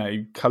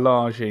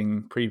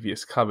collaging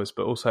previous covers,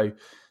 but also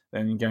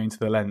then going to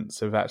the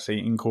lengths of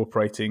actually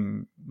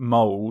incorporating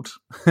mold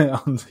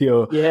onto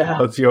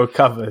your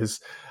covers,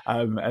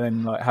 and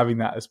then like having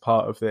that as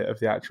part of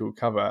the actual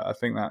cover. I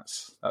think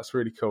that's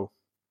really cool.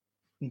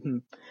 Mm-hmm.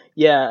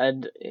 Yeah,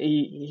 and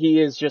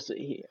he is just,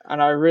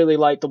 and I really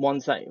like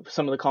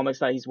some of the comics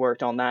that he's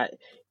worked on that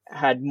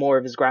had more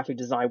of his graphic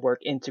design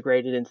work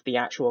integrated into the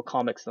actual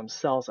comics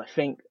themselves. I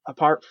think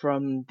apart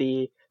from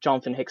the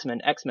Jonathan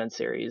Hickman X-Men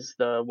series,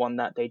 the one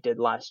that they did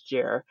last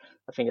year,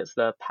 I think it's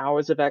the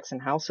Powers of X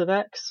and House of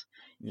X.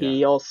 Yeah.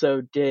 He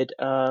also did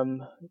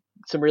some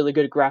really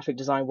good graphic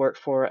design work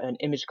for an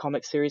Image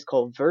comic series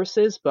called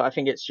Versus, but I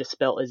think it's just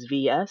spelled as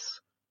VS.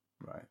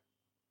 Right.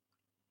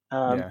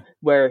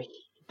 Where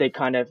they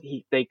kind of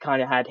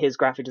had his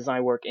graphic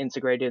design work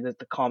integrated into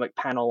the comic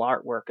panel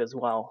artwork as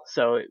well.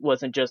 So it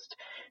wasn't just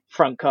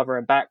front cover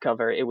and back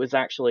cover. It was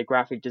actually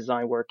graphic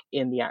design work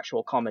in the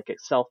actual comic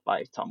itself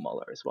by Tom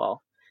Muller as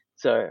well.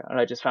 And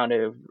I just found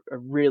it a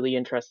really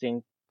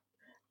interesting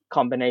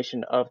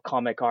combination of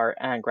comic art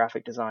and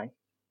graphic design.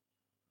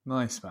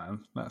 Nice,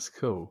 man. That's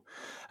cool.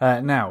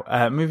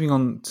 Now, moving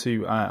on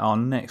to our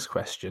next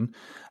question.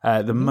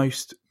 The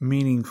most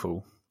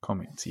meaningful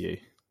comic to you?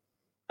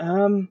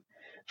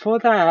 For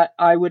that,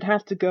 I would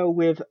have to go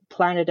with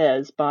Planet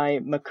Ez by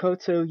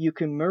Makoto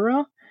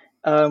Yukimura,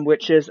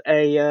 which is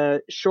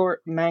a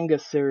short manga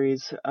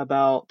series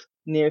about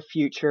near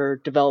future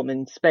development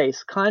in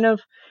space.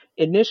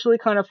 Initially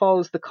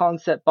follows the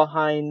concept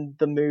behind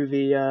the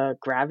movie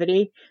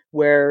Gravity,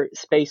 where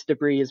space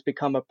debris has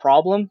become a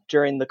problem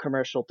during the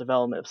commercial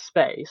development of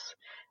space,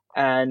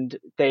 and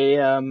they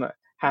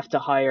have to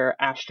hire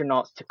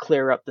astronauts to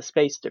clear up the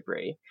space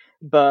debris.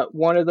 But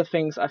one of the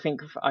things I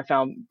think I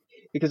found,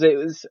 because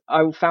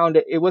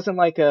it wasn't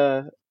like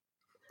there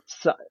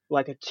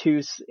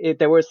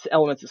was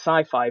elements of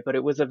sci-fi, but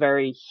it was a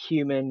very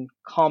human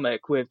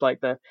comic with like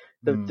the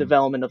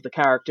development of the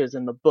characters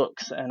in the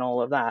books and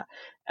all of that,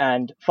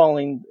 and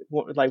following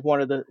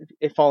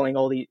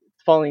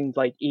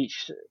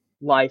each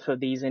life of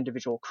these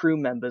individual crew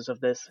members of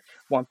this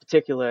one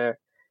particular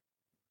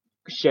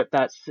ship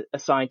that's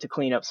assigned to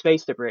clean up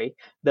space debris.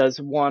 There's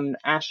one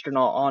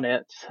astronaut on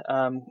it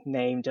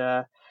named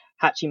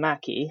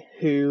Hachimaki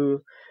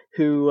who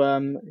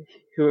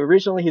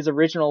originally, his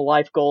original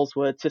life goals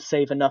were to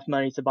save enough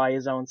money to buy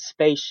his own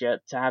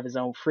spaceship, to have his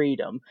own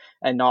freedom,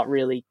 and not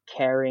really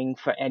caring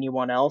for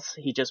anyone else.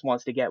 He just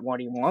wants to get what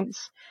he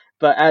wants.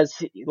 But as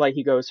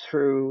he goes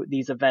through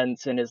these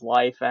events in his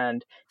life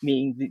and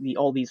meeting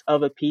all these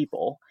other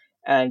people,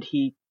 and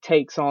he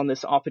takes on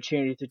this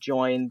opportunity to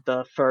join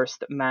the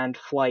first manned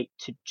flight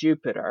to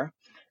Jupiter.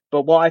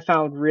 But what I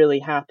found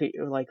really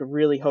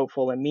really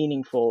hopeful and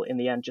meaningful in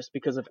the end, just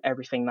because of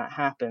everything that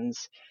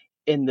happens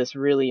in this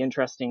really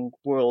interesting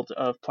world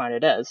of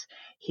Planet Ez,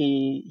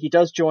 he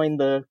does join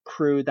the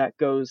crew that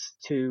goes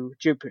to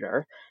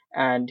Jupiter,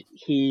 and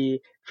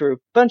through a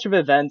bunch of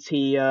events,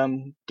 he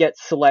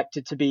gets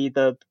selected to be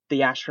the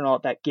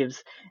astronaut that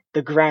gives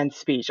the grand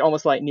speech,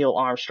 almost like Neil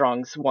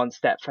Armstrong's One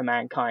Step for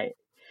Mankind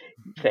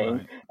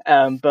thing.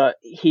 Right. But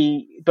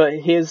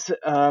his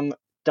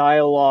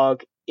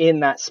dialogue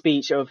in that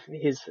speech of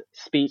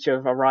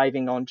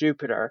arriving on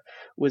Jupiter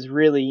was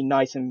really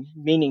nice and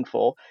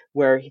meaningful,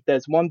 where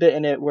there's one bit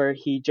in it where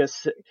he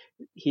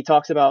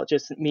talks about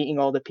just meeting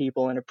all the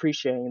people and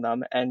appreciating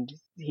them, and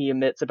he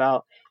admits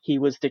about he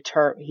was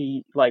determined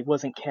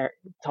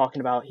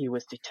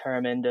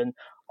and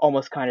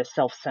almost kind of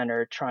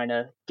self-centered, trying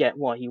to get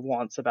what he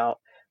wants about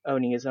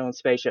owning his own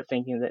spaceship,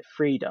 thinking that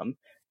freedom.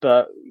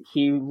 But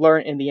he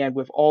learned in the end,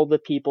 with all the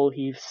people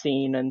he's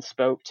seen and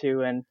spoke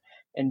to and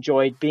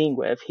enjoyed being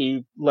with,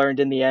 he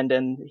learned in the end,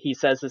 and he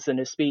says this in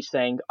his speech,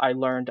 saying, "I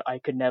learned I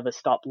could never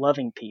stop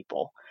loving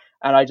people."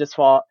 And I just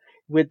thought,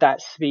 with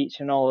that speech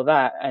and all of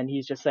that, and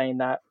he's just saying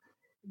that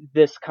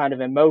this kind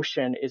of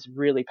emotion is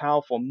really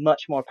powerful,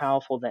 much more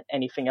powerful than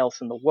anything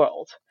else in the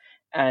world.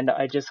 And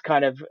I just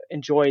kind of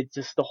enjoyed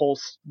just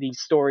these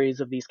stories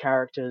of these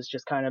characters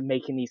just kind of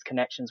making these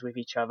connections with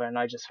each other. And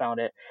I just found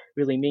it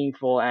really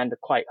meaningful and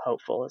quite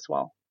hopeful as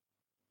well.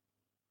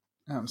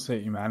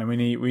 Absolutely, man. And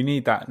we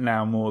need that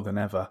now more than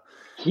ever.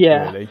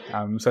 Yeah. Really.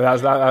 So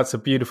that's a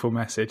beautiful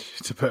message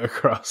to put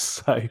across.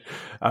 So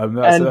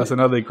that's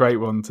another great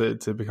one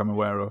to become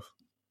aware of.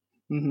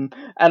 Mm-hmm.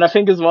 And I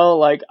think as well,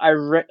 like I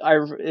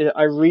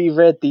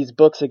reread these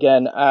books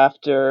again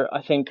after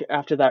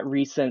that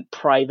recent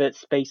private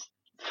space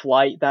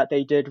flight that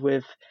they did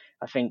with,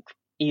 I think,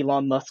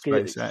 Elon Musk's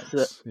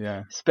SpaceX,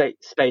 yeah.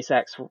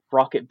 SpaceX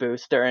rocket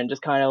booster, and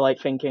just kind of like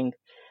thinking,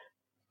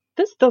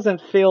 this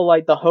doesn't feel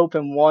like the hope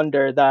and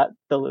wonder that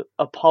the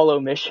Apollo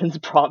missions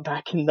brought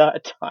back in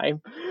that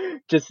time.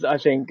 I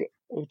think,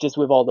 just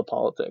with all the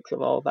politics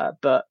of all that.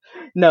 But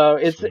no,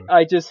 Sure.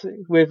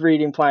 with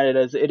reading Planet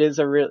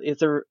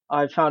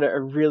I found it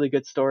a really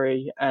good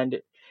story, and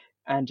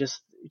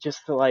just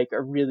like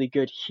a really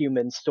good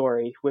human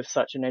story with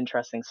such an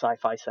interesting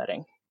sci-fi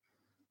setting.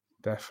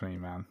 Definitely,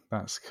 man.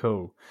 That's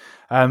cool.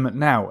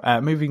 Now,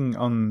 moving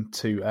on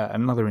to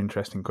another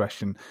interesting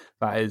question.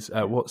 That is,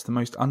 what's the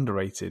most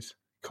underrated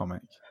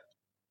comic?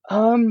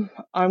 I'm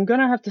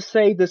gonna have to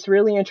say this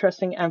really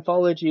interesting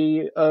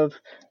anthology of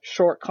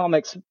short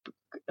comics.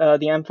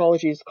 The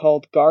anthology is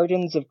called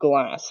Gardens of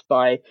Glass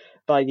by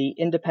the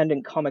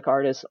independent comic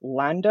artist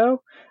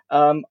Lando.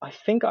 I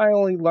think I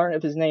only learned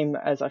of his name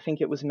as I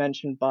think it was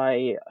mentioned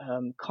by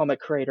comic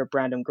creator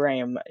Brandon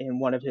Graham in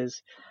one of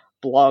his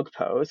blog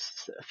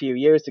posts a few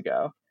years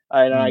ago.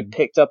 And I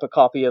picked up a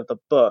copy of the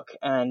book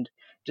and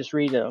just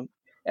read them.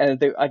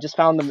 And I just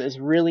found them as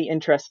really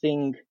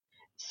interesting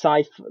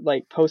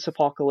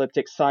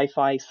post-apocalyptic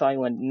sci-fi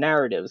silent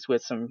narratives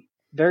with some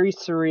very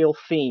surreal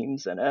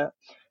themes in it.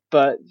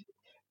 But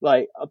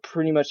like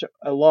pretty much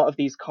a lot of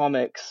these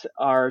comics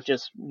are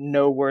just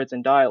no words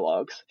and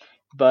dialogues.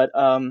 But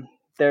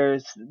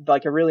there's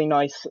like a really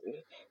nice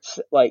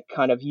like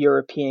kind of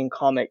European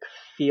comic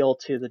feel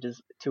to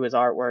his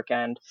artwork,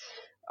 and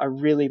I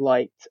really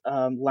liked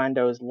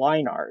Lando's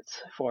line art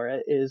for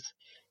it. Is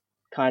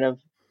kind of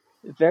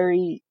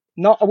very,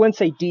 not, I wouldn't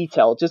say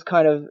detailed, just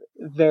kind of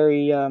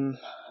very I'm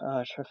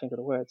trying to think of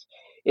the words.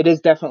 It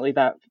is definitely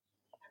that.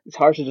 It's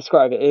hard to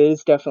describe it. It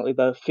is definitely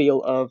the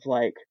feel of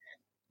like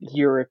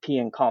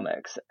European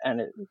comics,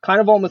 and it kind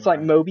of almost like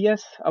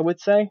Mobius, I would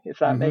say, if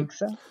that makes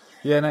sense.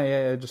 Yeah, no,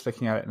 yeah. Just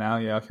looking at it now,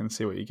 yeah, I can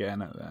see what you're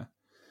getting at there.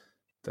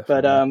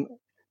 Definitely. But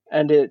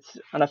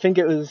and I think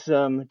it was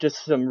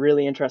just some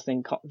really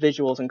interesting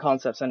visuals and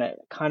concepts, and it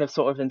kind of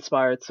sort of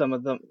inspired some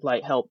of them,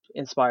 like helped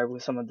inspire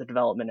with some of the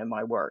development in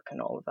my work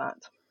and all of that.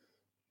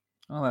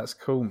 Oh, that's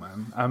cool,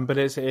 man. But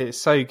it's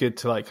so good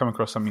to like come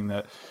across something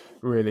that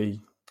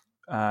really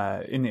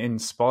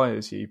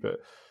inspires you, but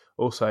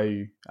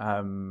also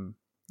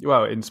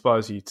it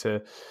inspires you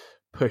to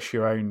push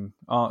your own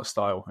art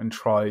style and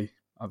try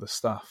other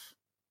stuff.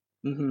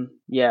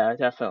 Yeah,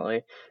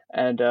 definitely.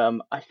 And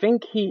I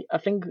think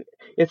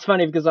it's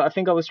funny because I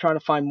think I was trying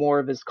to find more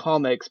of his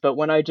comics, but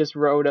when I just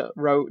wrote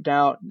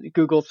down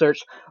Google search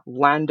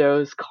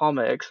Lando's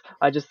comics,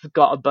 I just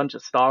got a bunch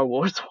of Star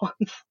Wars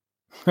ones.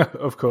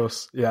 Of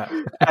course, yeah.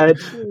 And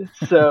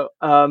so,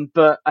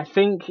 but I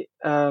think,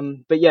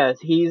 but yeah,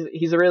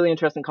 he's a really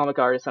interesting comic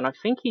artist, and I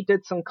think he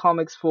did some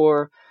comics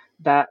for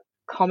that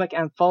comic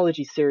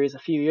anthology series a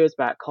few years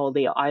back called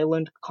the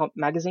Island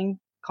Magazine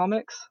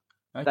Comics.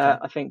 Okay. That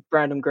I think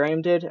Brandon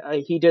Graham did.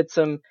 He did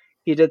some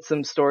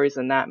stories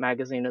in that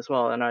magazine as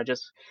well, and I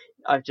just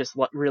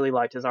really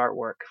liked his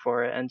artwork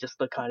for it, and just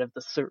the kind of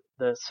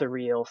the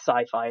surreal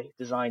sci-fi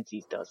designs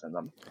he does in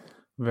them.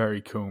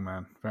 Very cool,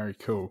 man. Very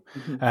cool.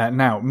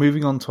 Now,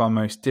 moving on to our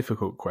most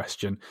difficult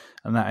question,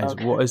 and that is,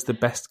 what is the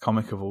best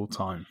comic of all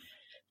time?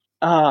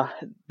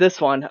 This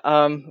one.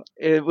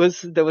 There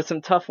was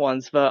some tough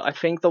ones, but I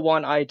think the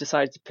one I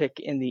decided to pick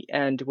in the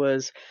end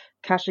was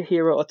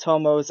Katsuhiro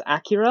Otomo's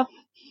Akira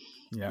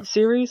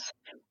series.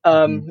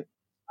 I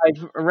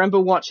remember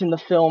watching the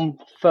film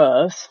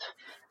first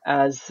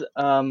and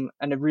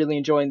really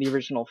enjoying the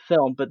original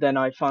film, but then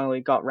I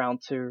finally got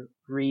around to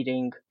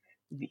reading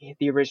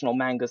the original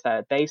mangas that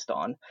it's based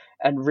on,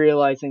 and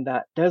realizing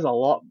that there's a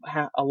lot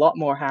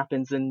more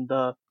happens in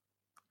the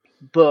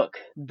book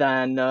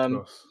than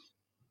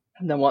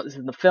what is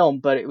in the film.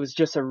 But it was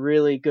just a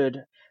really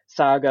good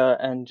saga,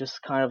 and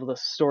just kind of the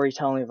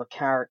storytelling of the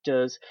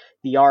characters,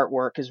 the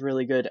artwork is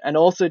really good, and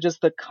also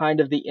just the kind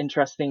of the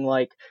interesting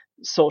like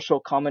social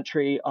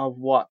commentary of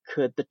what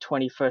could the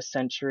 21st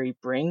century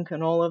bring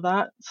and all of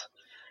that.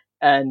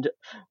 And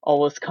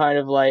almost kind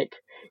of like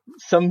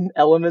some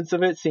elements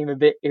of it seem a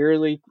bit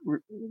eerily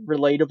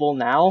relatable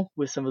now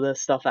with some of the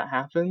stuff that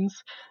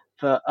happens.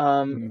 But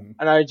and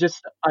I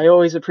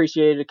always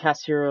appreciated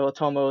Katsuhiro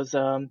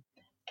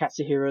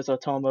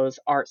Otomo's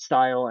art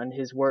style and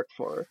his work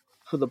for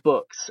the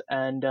books,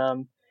 and I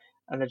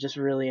just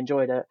really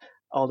enjoyed it.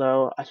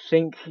 Although I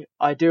think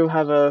I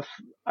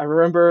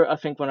remember I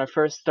think when I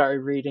first started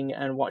reading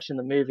and watching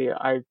the movie,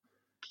 I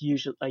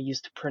used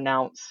to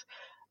pronounce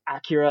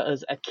Akira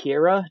as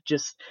Akira,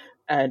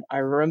 and I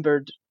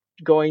remembered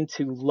going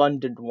to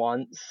London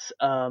once,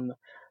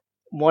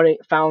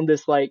 found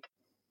this like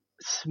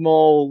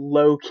small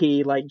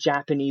low-key like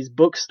Japanese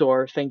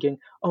bookstore, thinking,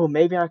 oh,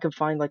 maybe I can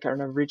find like an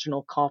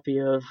original copy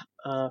of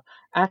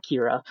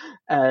Akira.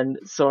 And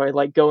so I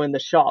like go in the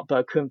shop, but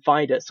I couldn't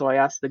find it, so I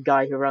asked the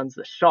guy who runs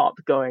the shop,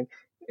 going,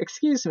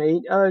 excuse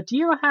me, do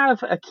you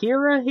have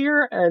Akira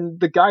here? And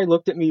the guy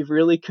looked at me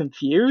really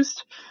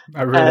confused.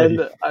 Oh, really?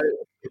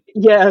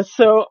 And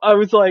so I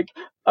was like,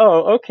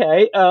 oh,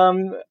 okay.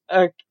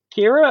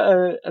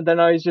 Akira? And then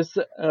I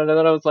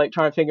was like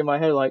trying to think in my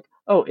head, like,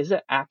 oh, is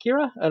it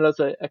Akira? And I was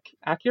like,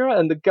 Akira?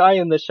 And the guy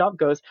in the shop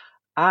goes,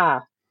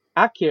 ah,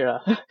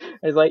 Akira. I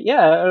was like,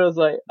 yeah. And I was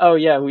like, oh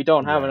yeah, we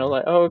don't have it. And I was Yeah.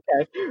 like, oh,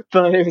 okay.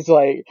 But it was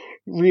like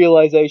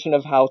realization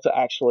of how to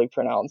actually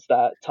pronounce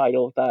that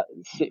title of that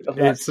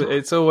song.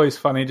 It's always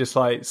funny, just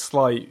like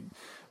slight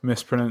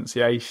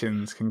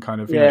mispronunciations can kind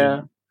of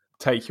Yeah.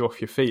 take you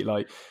off your feet.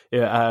 Like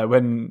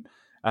when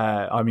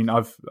I mean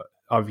I've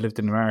lived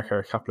in America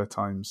a couple of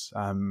times,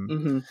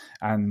 Hmm.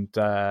 and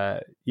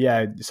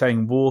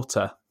saying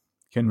water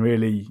can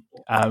really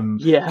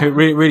Yeah.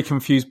 really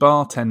confuse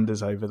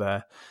bartenders over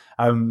there.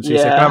 So you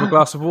say, "Can I have a Yeah.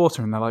 glass of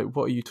water?" And they're like,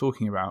 "What are you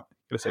talking about?"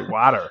 You're gonna say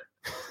water.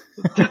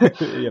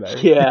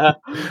 Yeah.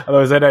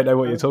 Otherwise they don't know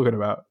what you're talking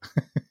about.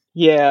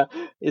 Yeah,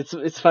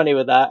 it's funny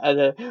with that,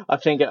 and I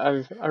think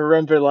I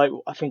remember like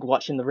I think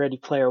watching the Ready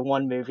Player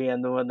One movie,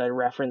 and the one they're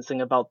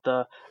referencing about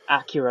the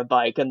Acura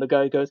bike, and the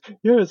guy goes,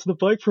 "Yeah, it's the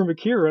bike from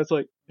Akira." It's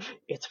like,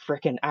 it's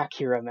freaking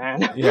Acura,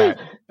 man. Yeah,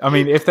 I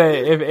mean, if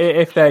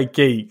they're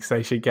geeks,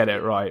 they should get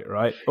it right?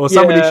 Or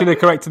somebody Yeah, should have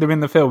corrected him in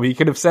the film. He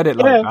could have said it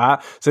like yeah,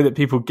 that so that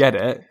people get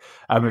it.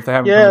 If they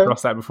haven't come yeah.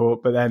 across that before,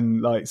 but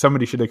then like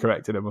somebody should have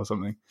corrected him or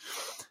something.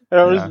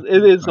 Yeah,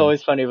 It that's is funny.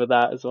 always funny with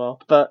that as well.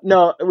 But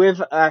no,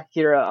 with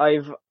Akira,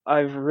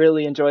 I've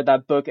really enjoyed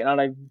that book, and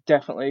I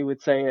definitely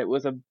would say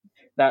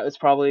that was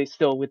probably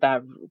still with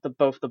that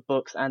both the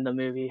books and the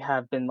movie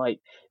have been like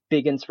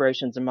big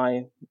inspirations in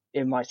my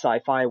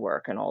sci-fi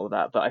work and all of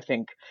that. But I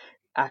think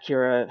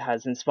Akira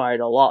has inspired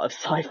a lot of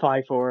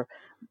sci-fi for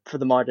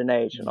the modern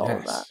age and all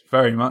of that. Yes,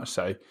 very much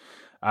so.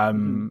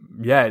 Hmm.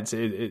 Yeah,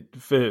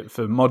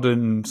 for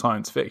modern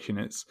science fiction,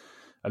 it's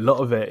a lot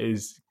of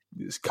it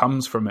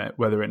comes from it,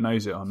 whether it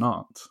knows it or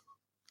not.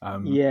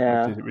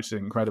 Yeah. Which is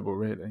incredible,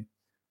 really.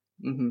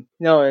 Hmm.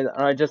 No, and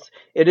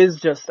it is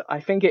just, I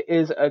think it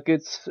is a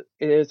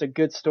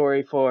good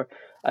story for,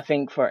 I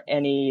think for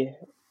any,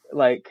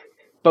 like,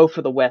 both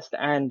for the West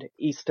and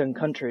Eastern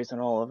countries and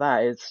all of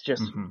that. It's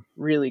just Hmm.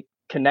 really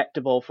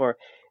connectable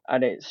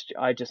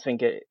I just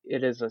think it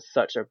is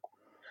such a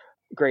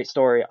great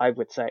story. I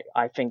would say,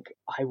 I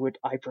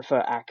prefer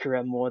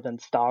Akira more than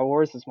Star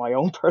Wars, is my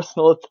own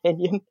personal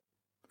opinion.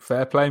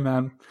 Fair play,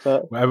 man.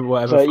 But,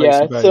 Whatever but floats yeah,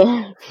 your boat.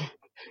 so.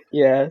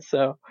 Yeah,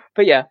 so,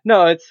 but yeah,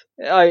 no, it's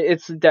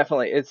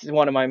definitely, it's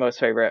one of my most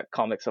favorite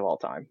comics of all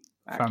time,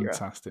 Akira.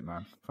 Fantastic,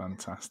 man.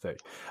 Fantastic.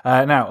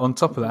 Now, on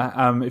top of that,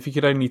 if you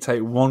could only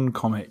take one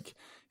comic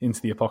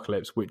into the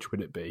apocalypse, which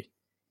would it be?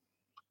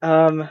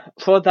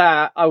 For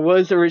that, I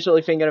was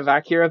originally thinking of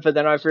Akira, but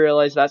then I've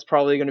realized that's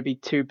probably going to be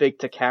too big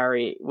to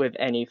carry with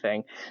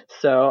anything.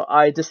 So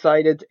I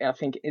decided, I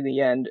think in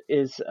the end,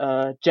 is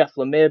Jeff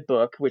Lemire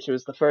book, which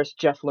was the first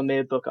Jeff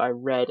Lemire book I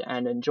read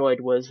and enjoyed,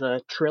 was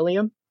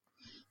Trillium,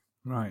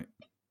 Right.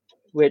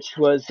 which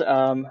was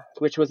a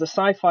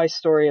sci-fi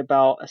story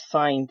about a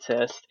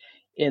scientist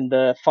in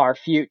the far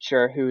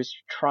future who's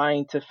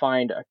trying to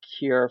find a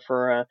cure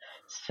for a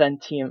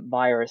sentient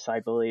virus,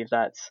 I believe,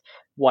 that's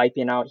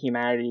wiping out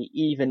humanity,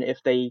 even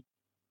if they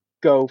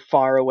go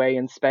far away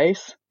in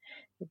space.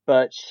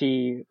 But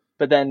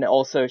then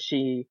also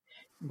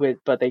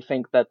but they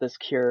think that this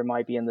cure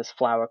might be in this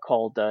flower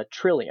called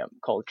Trillium,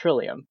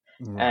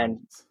 Right.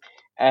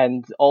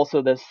 and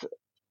also there's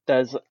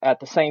at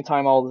the same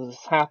time all this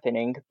is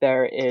happening,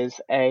 there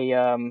is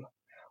a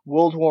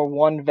World War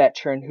One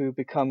veteran who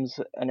becomes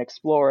an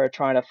explorer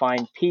trying to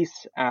find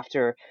peace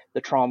after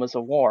the traumas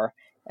of war.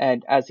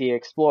 And as he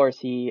explores,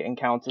 he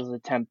encounters a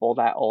temple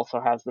that also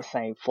has the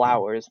same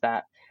flowers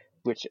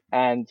which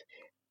and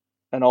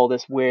all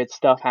this weird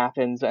stuff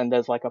happens, and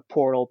there's like a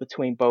portal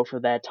between both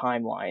of their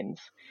timelines,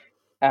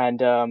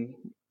 and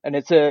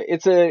it's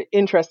a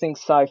interesting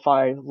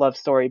sci-fi love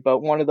story. But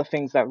one of the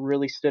things that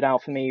really stood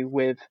out for me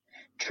with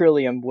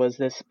Trillium was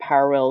this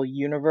parallel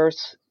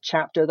universe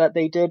chapter that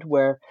they did,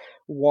 where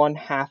one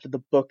half of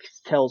the book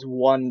tells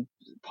one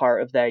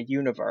part of their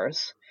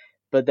universe,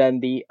 but then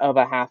the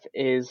other half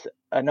is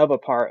another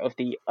part of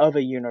the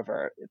other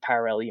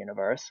parallel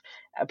universe,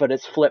 but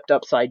it's flipped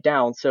upside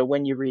down. So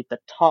when you read the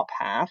top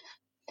half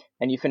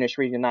and you finish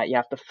reading that, you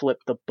have to flip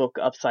the book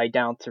upside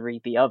down to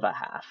read the other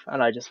half.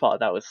 And I just thought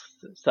that was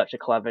such a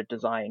clever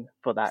design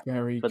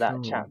Very for that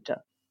cool.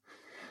 chapter.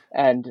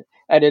 And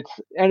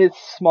it's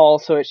small,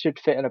 so it should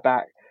fit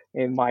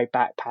in my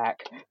backpack.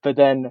 But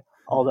then,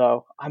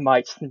 although I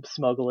might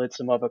smuggle in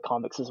some other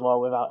comics as well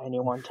without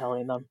anyone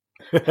telling them.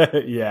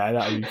 Yeah,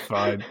 that'll be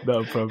fine.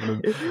 No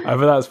problem.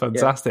 But that's Yeah.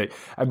 fantastic.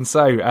 And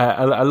so,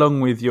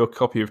 along with your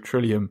copy of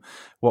Trillium,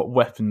 what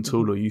weapon, Mm-hmm.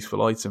 tool, or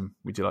useful item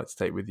would you like to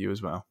take with you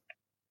as well?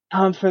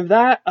 For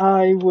that,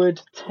 I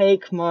would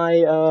take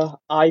my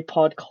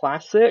iPod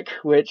Classic,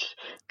 which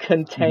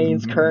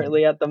contains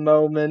currently at the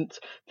moment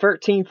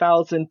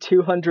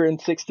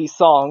 13,260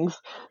 songs.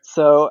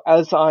 So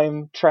as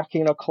I'm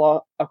trekking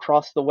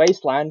across the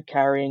wasteland,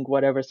 carrying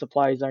whatever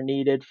supplies are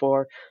needed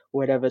for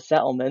whatever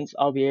settlements,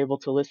 I'll be able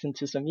to listen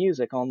to some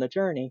music on the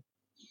journey.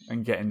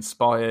 And get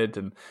inspired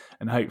and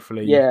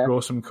hopefully Yeah,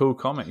 draw some cool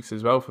comics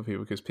as well for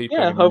people, because people are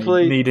yeah. going to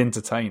Hopefully, need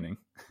entertaining.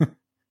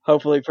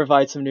 hopefully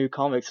provide some new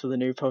comics for the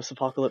new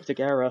post-apocalyptic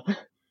era.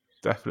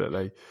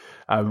 Definitely.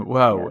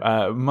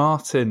 Yeah.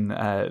 Martyn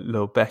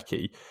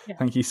Lorbiecki, Yeah.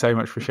 thank you so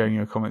much for sharing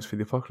your comments for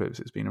the apocalypse.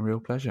 It's been a real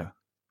pleasure.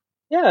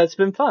 Yeah, it's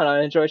been fun.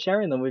 I enjoy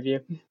sharing them with you.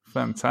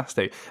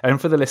 Fantastic.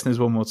 And for the listeners,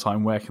 one more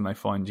time, where can they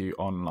find you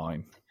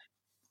online?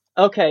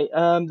 Okay,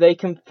 they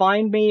can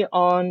find me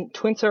on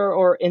Twitter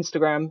or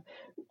Instagram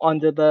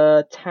under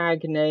the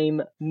tag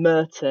name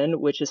Mertyn,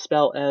 which is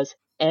spelled as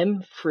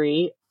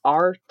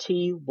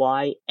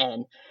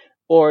M3RTYN.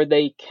 Or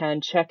they can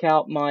check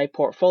out my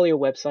portfolio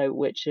website,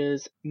 which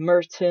is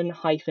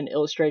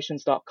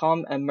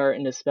mertyn-illustrations.com, and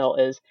Mertyn is spelled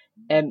as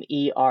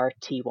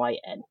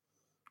MERTYN.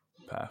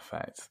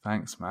 Perfect.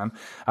 Thanks, man.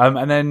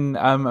 And then,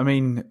 I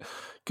mean,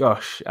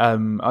 gosh, I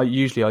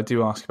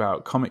do ask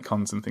about Comic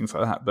Cons and things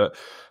like that, but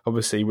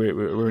obviously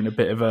we're in a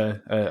bit of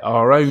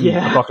our own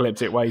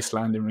apocalyptic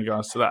wasteland in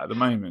regards to that at the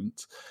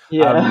moment.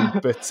 Yeah.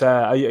 But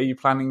are you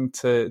planning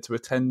to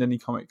attend any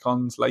Comic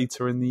Cons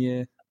later in the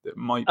year that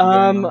might be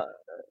going on?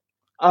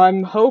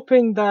 I'm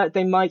hoping that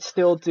they might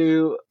still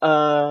do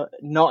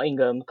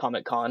Nottingham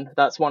Comic Con.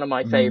 That's one of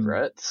my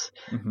favorites.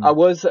 Mm-hmm. I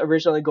was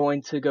originally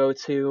going to go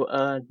to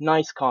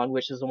NiceCon,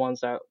 which is the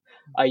ones that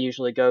I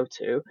usually go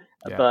to,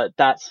 but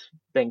that's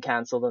been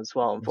cancelled as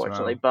well,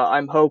 unfortunately. But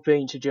I'm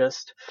hoping to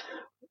just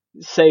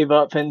save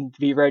up and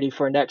be ready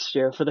for next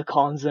year for the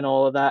cons and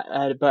all of that.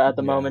 But at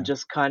the moment,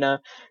 just kind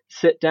of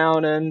sit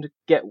down and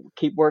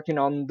keep working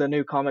on the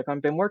new comic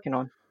I've been working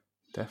on.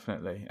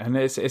 Definitely, and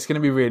it's going to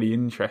be really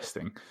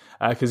interesting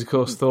because, of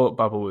course, Thought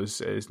Bubble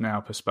is now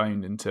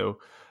postponed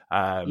until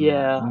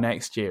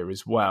next year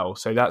as well.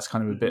 So that's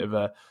kind of a bit of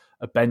a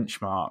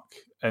benchmark,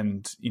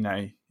 and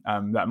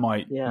that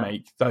might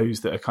make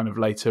those that are kind of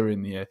later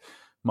in the year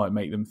might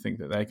make them think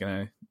that they're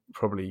going to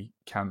probably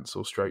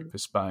cancel, stroke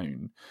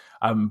postpone.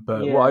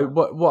 But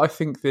what I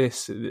think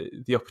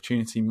the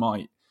opportunity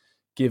might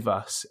give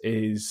us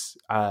is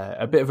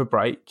a bit of a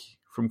break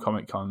from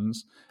Comic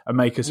Cons and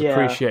make us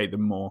appreciate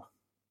them more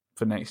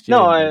for next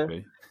year.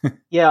 Maybe.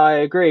 I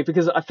agree,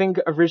 because I think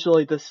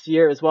originally this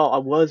year as well I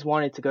was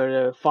wanting to go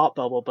to Thought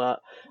Bubble, but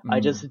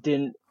I just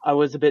didn't. I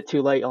was a bit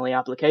too late on the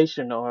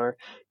application, or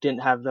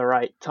didn't have the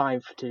right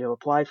time to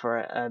apply for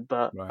it.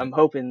 But I'm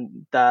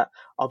hoping that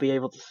I'll be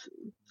able to,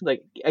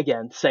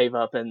 again, save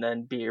up and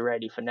then be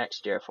ready for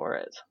next year for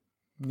it.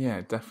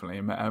 Yeah, definitely,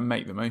 and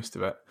make the most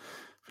of it.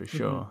 For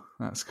sure.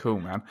 That's cool,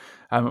 man.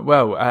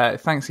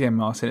 Thanks again,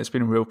 Martyn. It's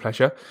been a real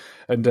pleasure.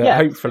 And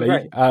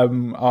hopefully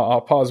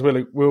our paths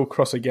will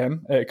cross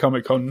again at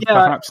Comic Con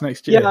perhaps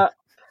next year. I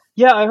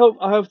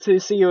hope to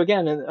see you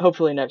again, and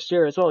hopefully next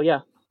year as well,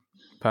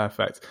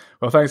 Perfect.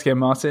 Well, thanks again,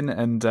 Martyn,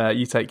 and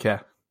you take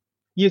care.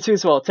 You too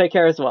as well. Take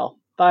care as well.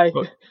 Bye.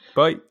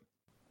 Bye.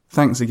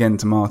 Thanks again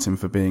to Martyn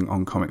for being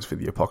on Comics for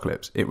the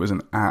Apocalypse. It was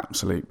an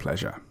absolute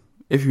pleasure.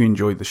 If you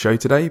enjoyed the show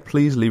today,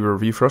 please leave a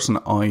review for us on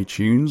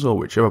iTunes or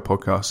whichever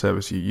podcast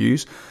service you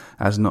use,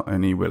 as not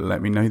only will it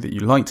let me know that you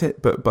liked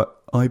it, but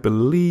I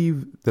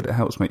believe that it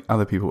helps make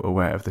other people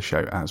aware of the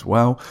show as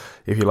well.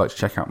 If you'd like to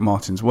check out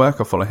Martyn's work,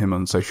 I'll follow him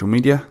on social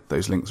media.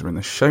 Those links are in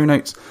the show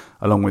notes,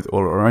 along with all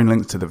our own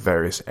links to the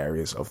various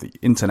areas of the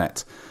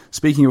internet.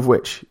 Speaking of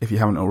which, if you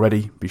haven't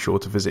already, be sure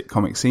to visit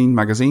Comic Scene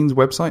Magazine's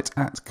website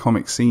at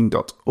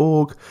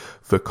comicscene.org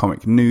for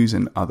comic news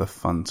and other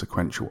fun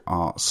sequential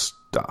art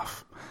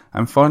stuff.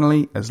 And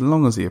finally, as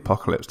long as the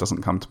apocalypse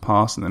doesn't come to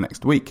pass in the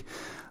next week,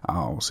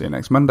 I'll see you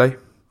next Monday.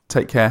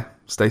 Take care,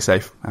 stay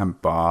safe,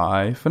 and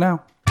bye for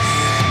now.